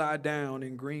makes me lie down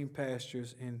in green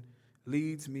pastures and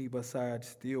leads me beside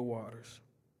still waters.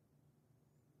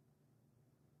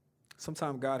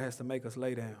 Sometimes God has to make us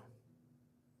lay down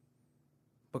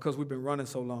because we've been running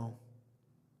so long.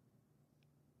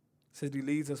 says he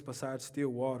leads us beside still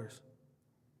waters.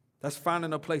 That's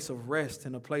finding a place of rest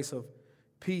and a place of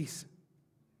peace.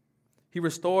 He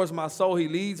restores my soul. He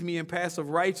leads me in paths of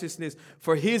righteousness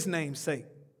for his name's sake.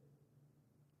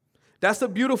 That's the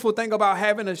beautiful thing about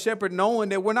having a shepherd, knowing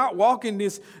that we're not walking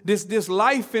this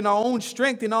life in our own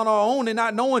strength and on our own, and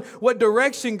not knowing what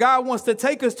direction God wants to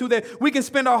take us to, that we can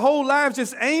spend our whole lives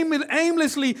just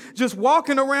aimlessly just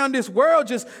walking around this world,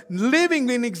 just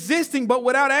living and existing, but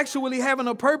without actually having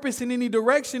a purpose in any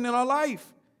direction in our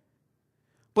life.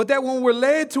 But that when we're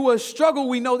led to a struggle,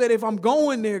 we know that if I'm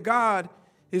going there, God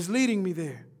is leading me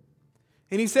there.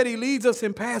 And he said he leads us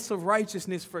in paths of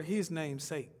righteousness for his name's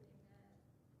sake.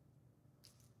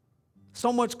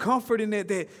 So much comfort in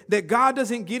that God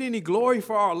doesn't get any glory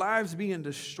for our lives being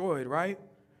destroyed, right?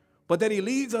 But that he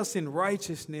leads us in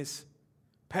righteousness,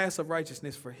 paths of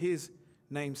righteousness for his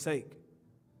name's sake.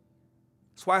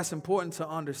 That's why it's important to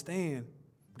understand,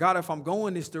 God, if I'm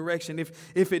going this direction,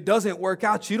 if it doesn't work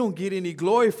out, you don't get any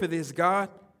glory for this, God.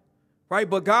 Right?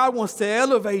 But God wants to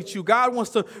elevate you. God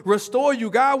wants to restore you.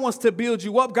 God wants to build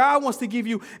you up. God wants to give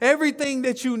you everything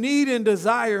that you need and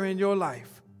desire in your life.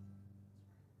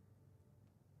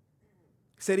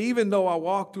 He said, even though I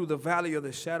walk through the valley of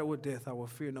the shadow of death, I will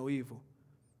fear no evil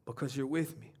because you're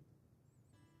with me.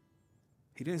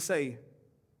 He didn't say,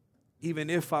 even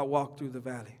if I walk through the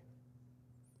valley.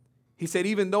 He said,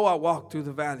 even though I walk through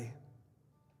the valley,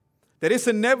 that it's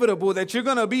inevitable that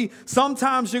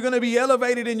sometimes you're going to be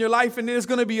elevated in your life, and there's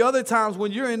going to be other times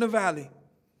when you're in the valley.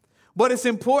 But it's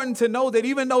important to know that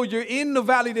even though you're in the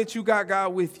valley, that you got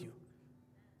God with you.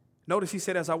 Notice he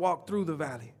said, as I walk through the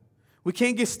valley. We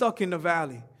can't get stuck in the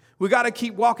valley. We got to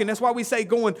keep walking. That's why we say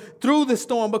going through the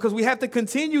storm, because we have to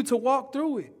continue to walk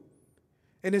through it.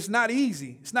 And it's not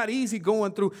easy. It's not easy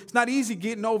going through. It's not easy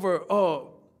getting over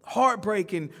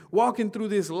heartbreak and walking through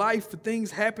this life,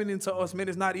 things happening to us. Man,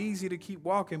 it's not easy to keep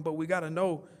walking, but we got to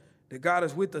know that God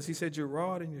is with us. He said, your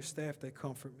rod and your staff, they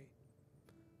comfort me.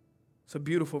 It's a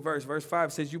beautiful verse. Verse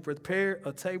 5 says, you prepare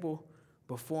a table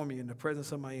before me in the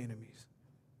presence of my enemies.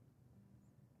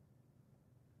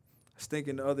 I was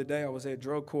thinking the other day, I was at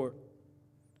drug court,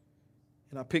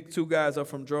 and I picked two guys up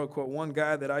from drug court. One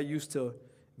guy that I used to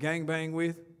gangbang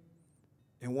with,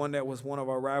 and one that was one of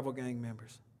our rival gang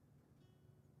members.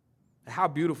 And how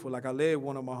beautiful. Like, I led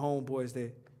one of my homeboys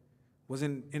that was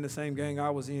in the same gang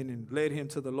I was in and led him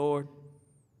to the Lord.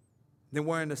 Then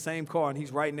we're in the same car, and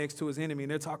he's right next to his enemy,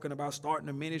 and they're talking about starting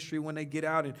a ministry when they get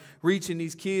out and reaching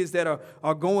these kids that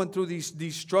are going through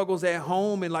these struggles at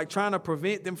home and like trying to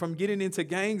prevent them from getting into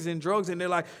gangs and drugs. And they're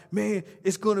like, man,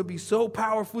 it's going to be so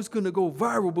powerful. It's going to go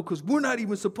viral because we're not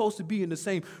even supposed to be in the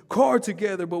same car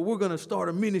together, but we're going to start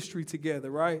a ministry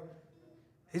together, right?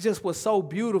 It just was so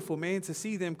beautiful, man, to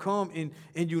see them come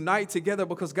and unite together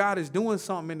because God is doing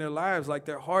something in their lives, like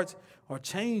their hearts are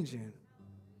changing.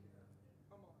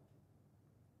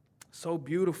 So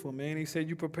beautiful, man. He said,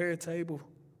 you prepare a table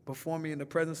before me in the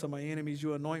presence of my enemies.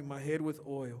 You anoint my head with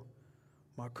oil.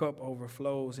 My cup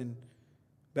overflows. And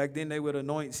back then they would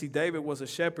anoint. See, David was a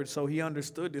shepherd, so he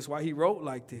understood this, why he wrote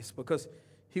like this, because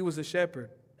he was a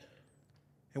shepherd.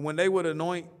 And when they would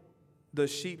anoint the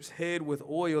sheep's head with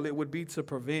oil, it would be to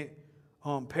prevent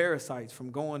parasites from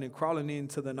going and crawling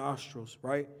into the nostrils,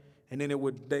 right? And then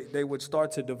they would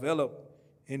start to develop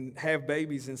and have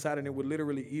babies inside, and it would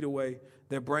literally eat away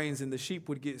their brains, and the sheep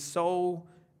would get so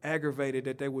aggravated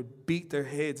that they would beat their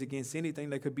heads against anything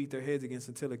they could beat their heads against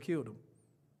until it killed them.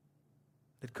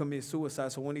 They'd commit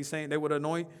suicide. So when he's saying they would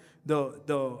anoint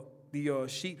the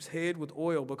sheep's head with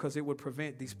oil because it would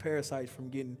prevent these parasites from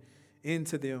getting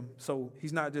into them. So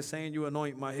he's not just saying you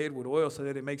anoint my head with oil so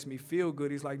that it makes me feel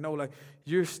good. He's like, no, like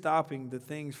you're stopping the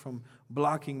things from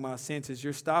blocking my senses.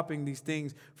 You're stopping these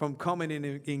things from coming in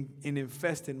and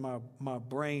infesting my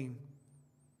brain.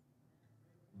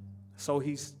 So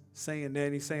he's saying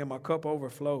that. He's saying my cup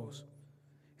overflows.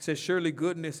 He says, surely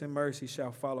goodness and mercy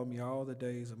shall follow me all the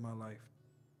days of my life.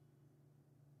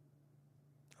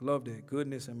 I love that.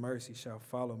 Goodness and mercy shall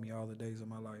follow me all the days of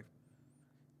my life.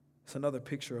 It's another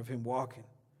picture of him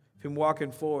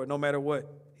walking forward, no matter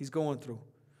what he's going through,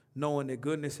 knowing that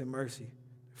goodness and mercy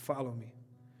follow me,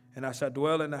 and I shall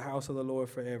dwell in the house of the Lord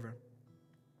forever.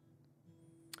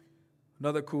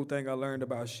 Another cool thing I learned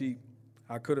about sheep,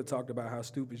 I could have talked about how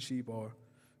stupid sheep are.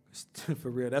 For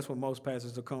real, that's what most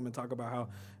pastors will come and talk about, how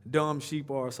dumb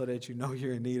sheep are, so that you know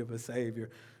you're in need of a Savior.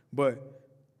 But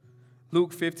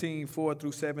Luke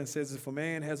 15:4-7 says, if a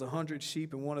man has 100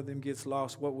 sheep and one of them gets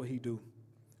lost, what will he do?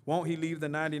 Won't he leave the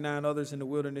 99 others in the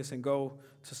wilderness and go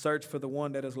to search for the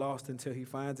one that is lost until he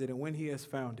finds it? And when he has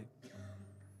found it,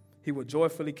 he will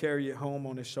joyfully carry it home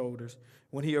on his shoulders.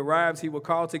 When he arrives, he will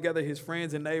call together his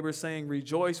friends and neighbors, saying,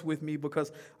 "Rejoice with me,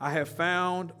 because I have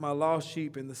found my lost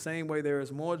sheep." In the same way, there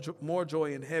is more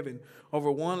joy in heaven over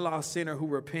one lost sinner who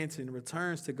repents and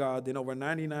returns to God than over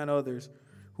 99 others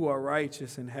who are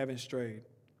righteous and haven't strayed.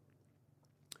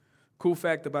 Cool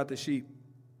fact about the sheep.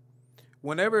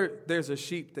 Whenever there's a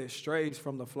sheep that strays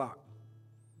from the flock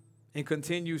and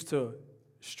continues to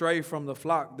stray from the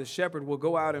flock, the shepherd will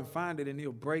go out and find it, and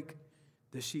he'll break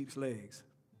the sheep's legs.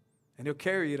 And he'll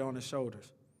carry it on his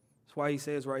shoulders. That's why he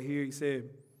says right here, he said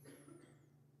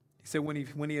when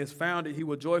he has found it, he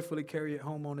will joyfully carry it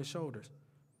home on his shoulders.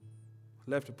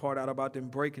 Left the part out about them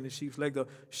breaking the sheep's leg. The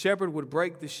shepherd would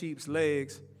break the sheep's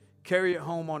legs, carry it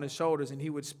home on his shoulders, and he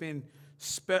would spend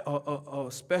a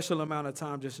special amount of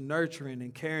time just nurturing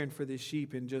and caring for this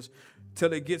sheep, and just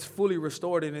till it gets fully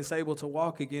restored and it's able to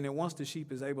walk again. And once the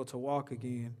sheep is able to walk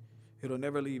again, it'll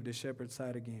never leave the shepherd's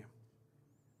side again.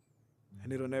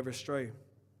 And it'll never stray.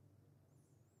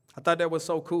 I thought that was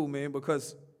so cool, man,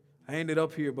 because I ended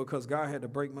up here because God had to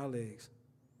break my legs.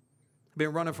 I've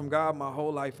been running from God my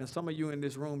whole life, and some of you in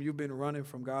this room, you've been running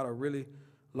from God a really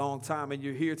long time, and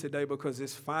you're here today because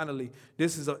it's finally,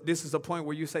 this is a point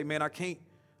where you say, man, I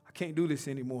can't do this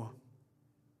anymore.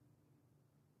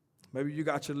 Maybe you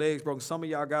got your legs broken. Some of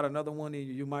y'all got another one in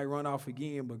you. You might run off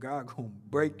again, but God gonna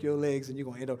break your legs and you're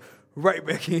gonna end up right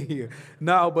back in here.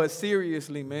 No, but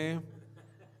seriously, man.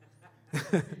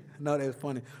 No, that's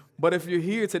funny. But if you're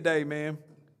here today, man,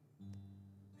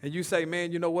 and you say,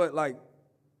 man, you know what, like,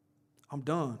 I'm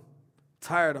done.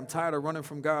 I'm tired of running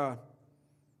from God.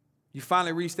 You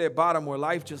finally reach that bottom where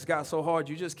life just got so hard,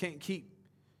 you just can't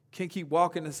keep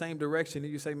walking the same direction.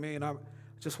 And you say, man, I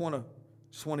just want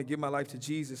to give my life to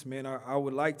Jesus, man. I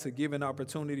would like to give an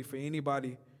opportunity for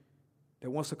anybody that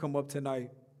wants to come up tonight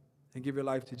and give your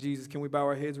life to Jesus. Can we bow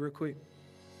our heads real quick?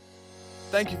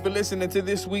 Thank you for listening to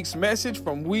this week's message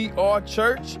from We Are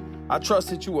Church. I trust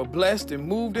that you were blessed and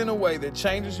moved in a way that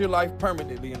changes your life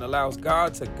permanently and allows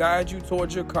God to guide you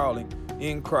towards your calling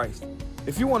in Christ.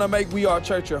 If you want to make We Are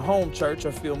Church your home church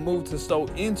or feel moved to sow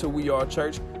into We Are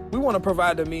Church, we want to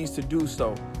provide the means to do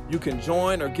so. You can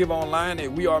join or give online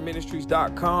at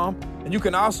weareministries.com, and you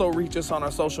can also reach us on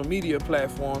our social media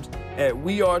platforms at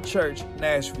We Are Church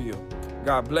Nashville.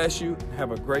 God bless you and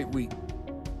have a great week.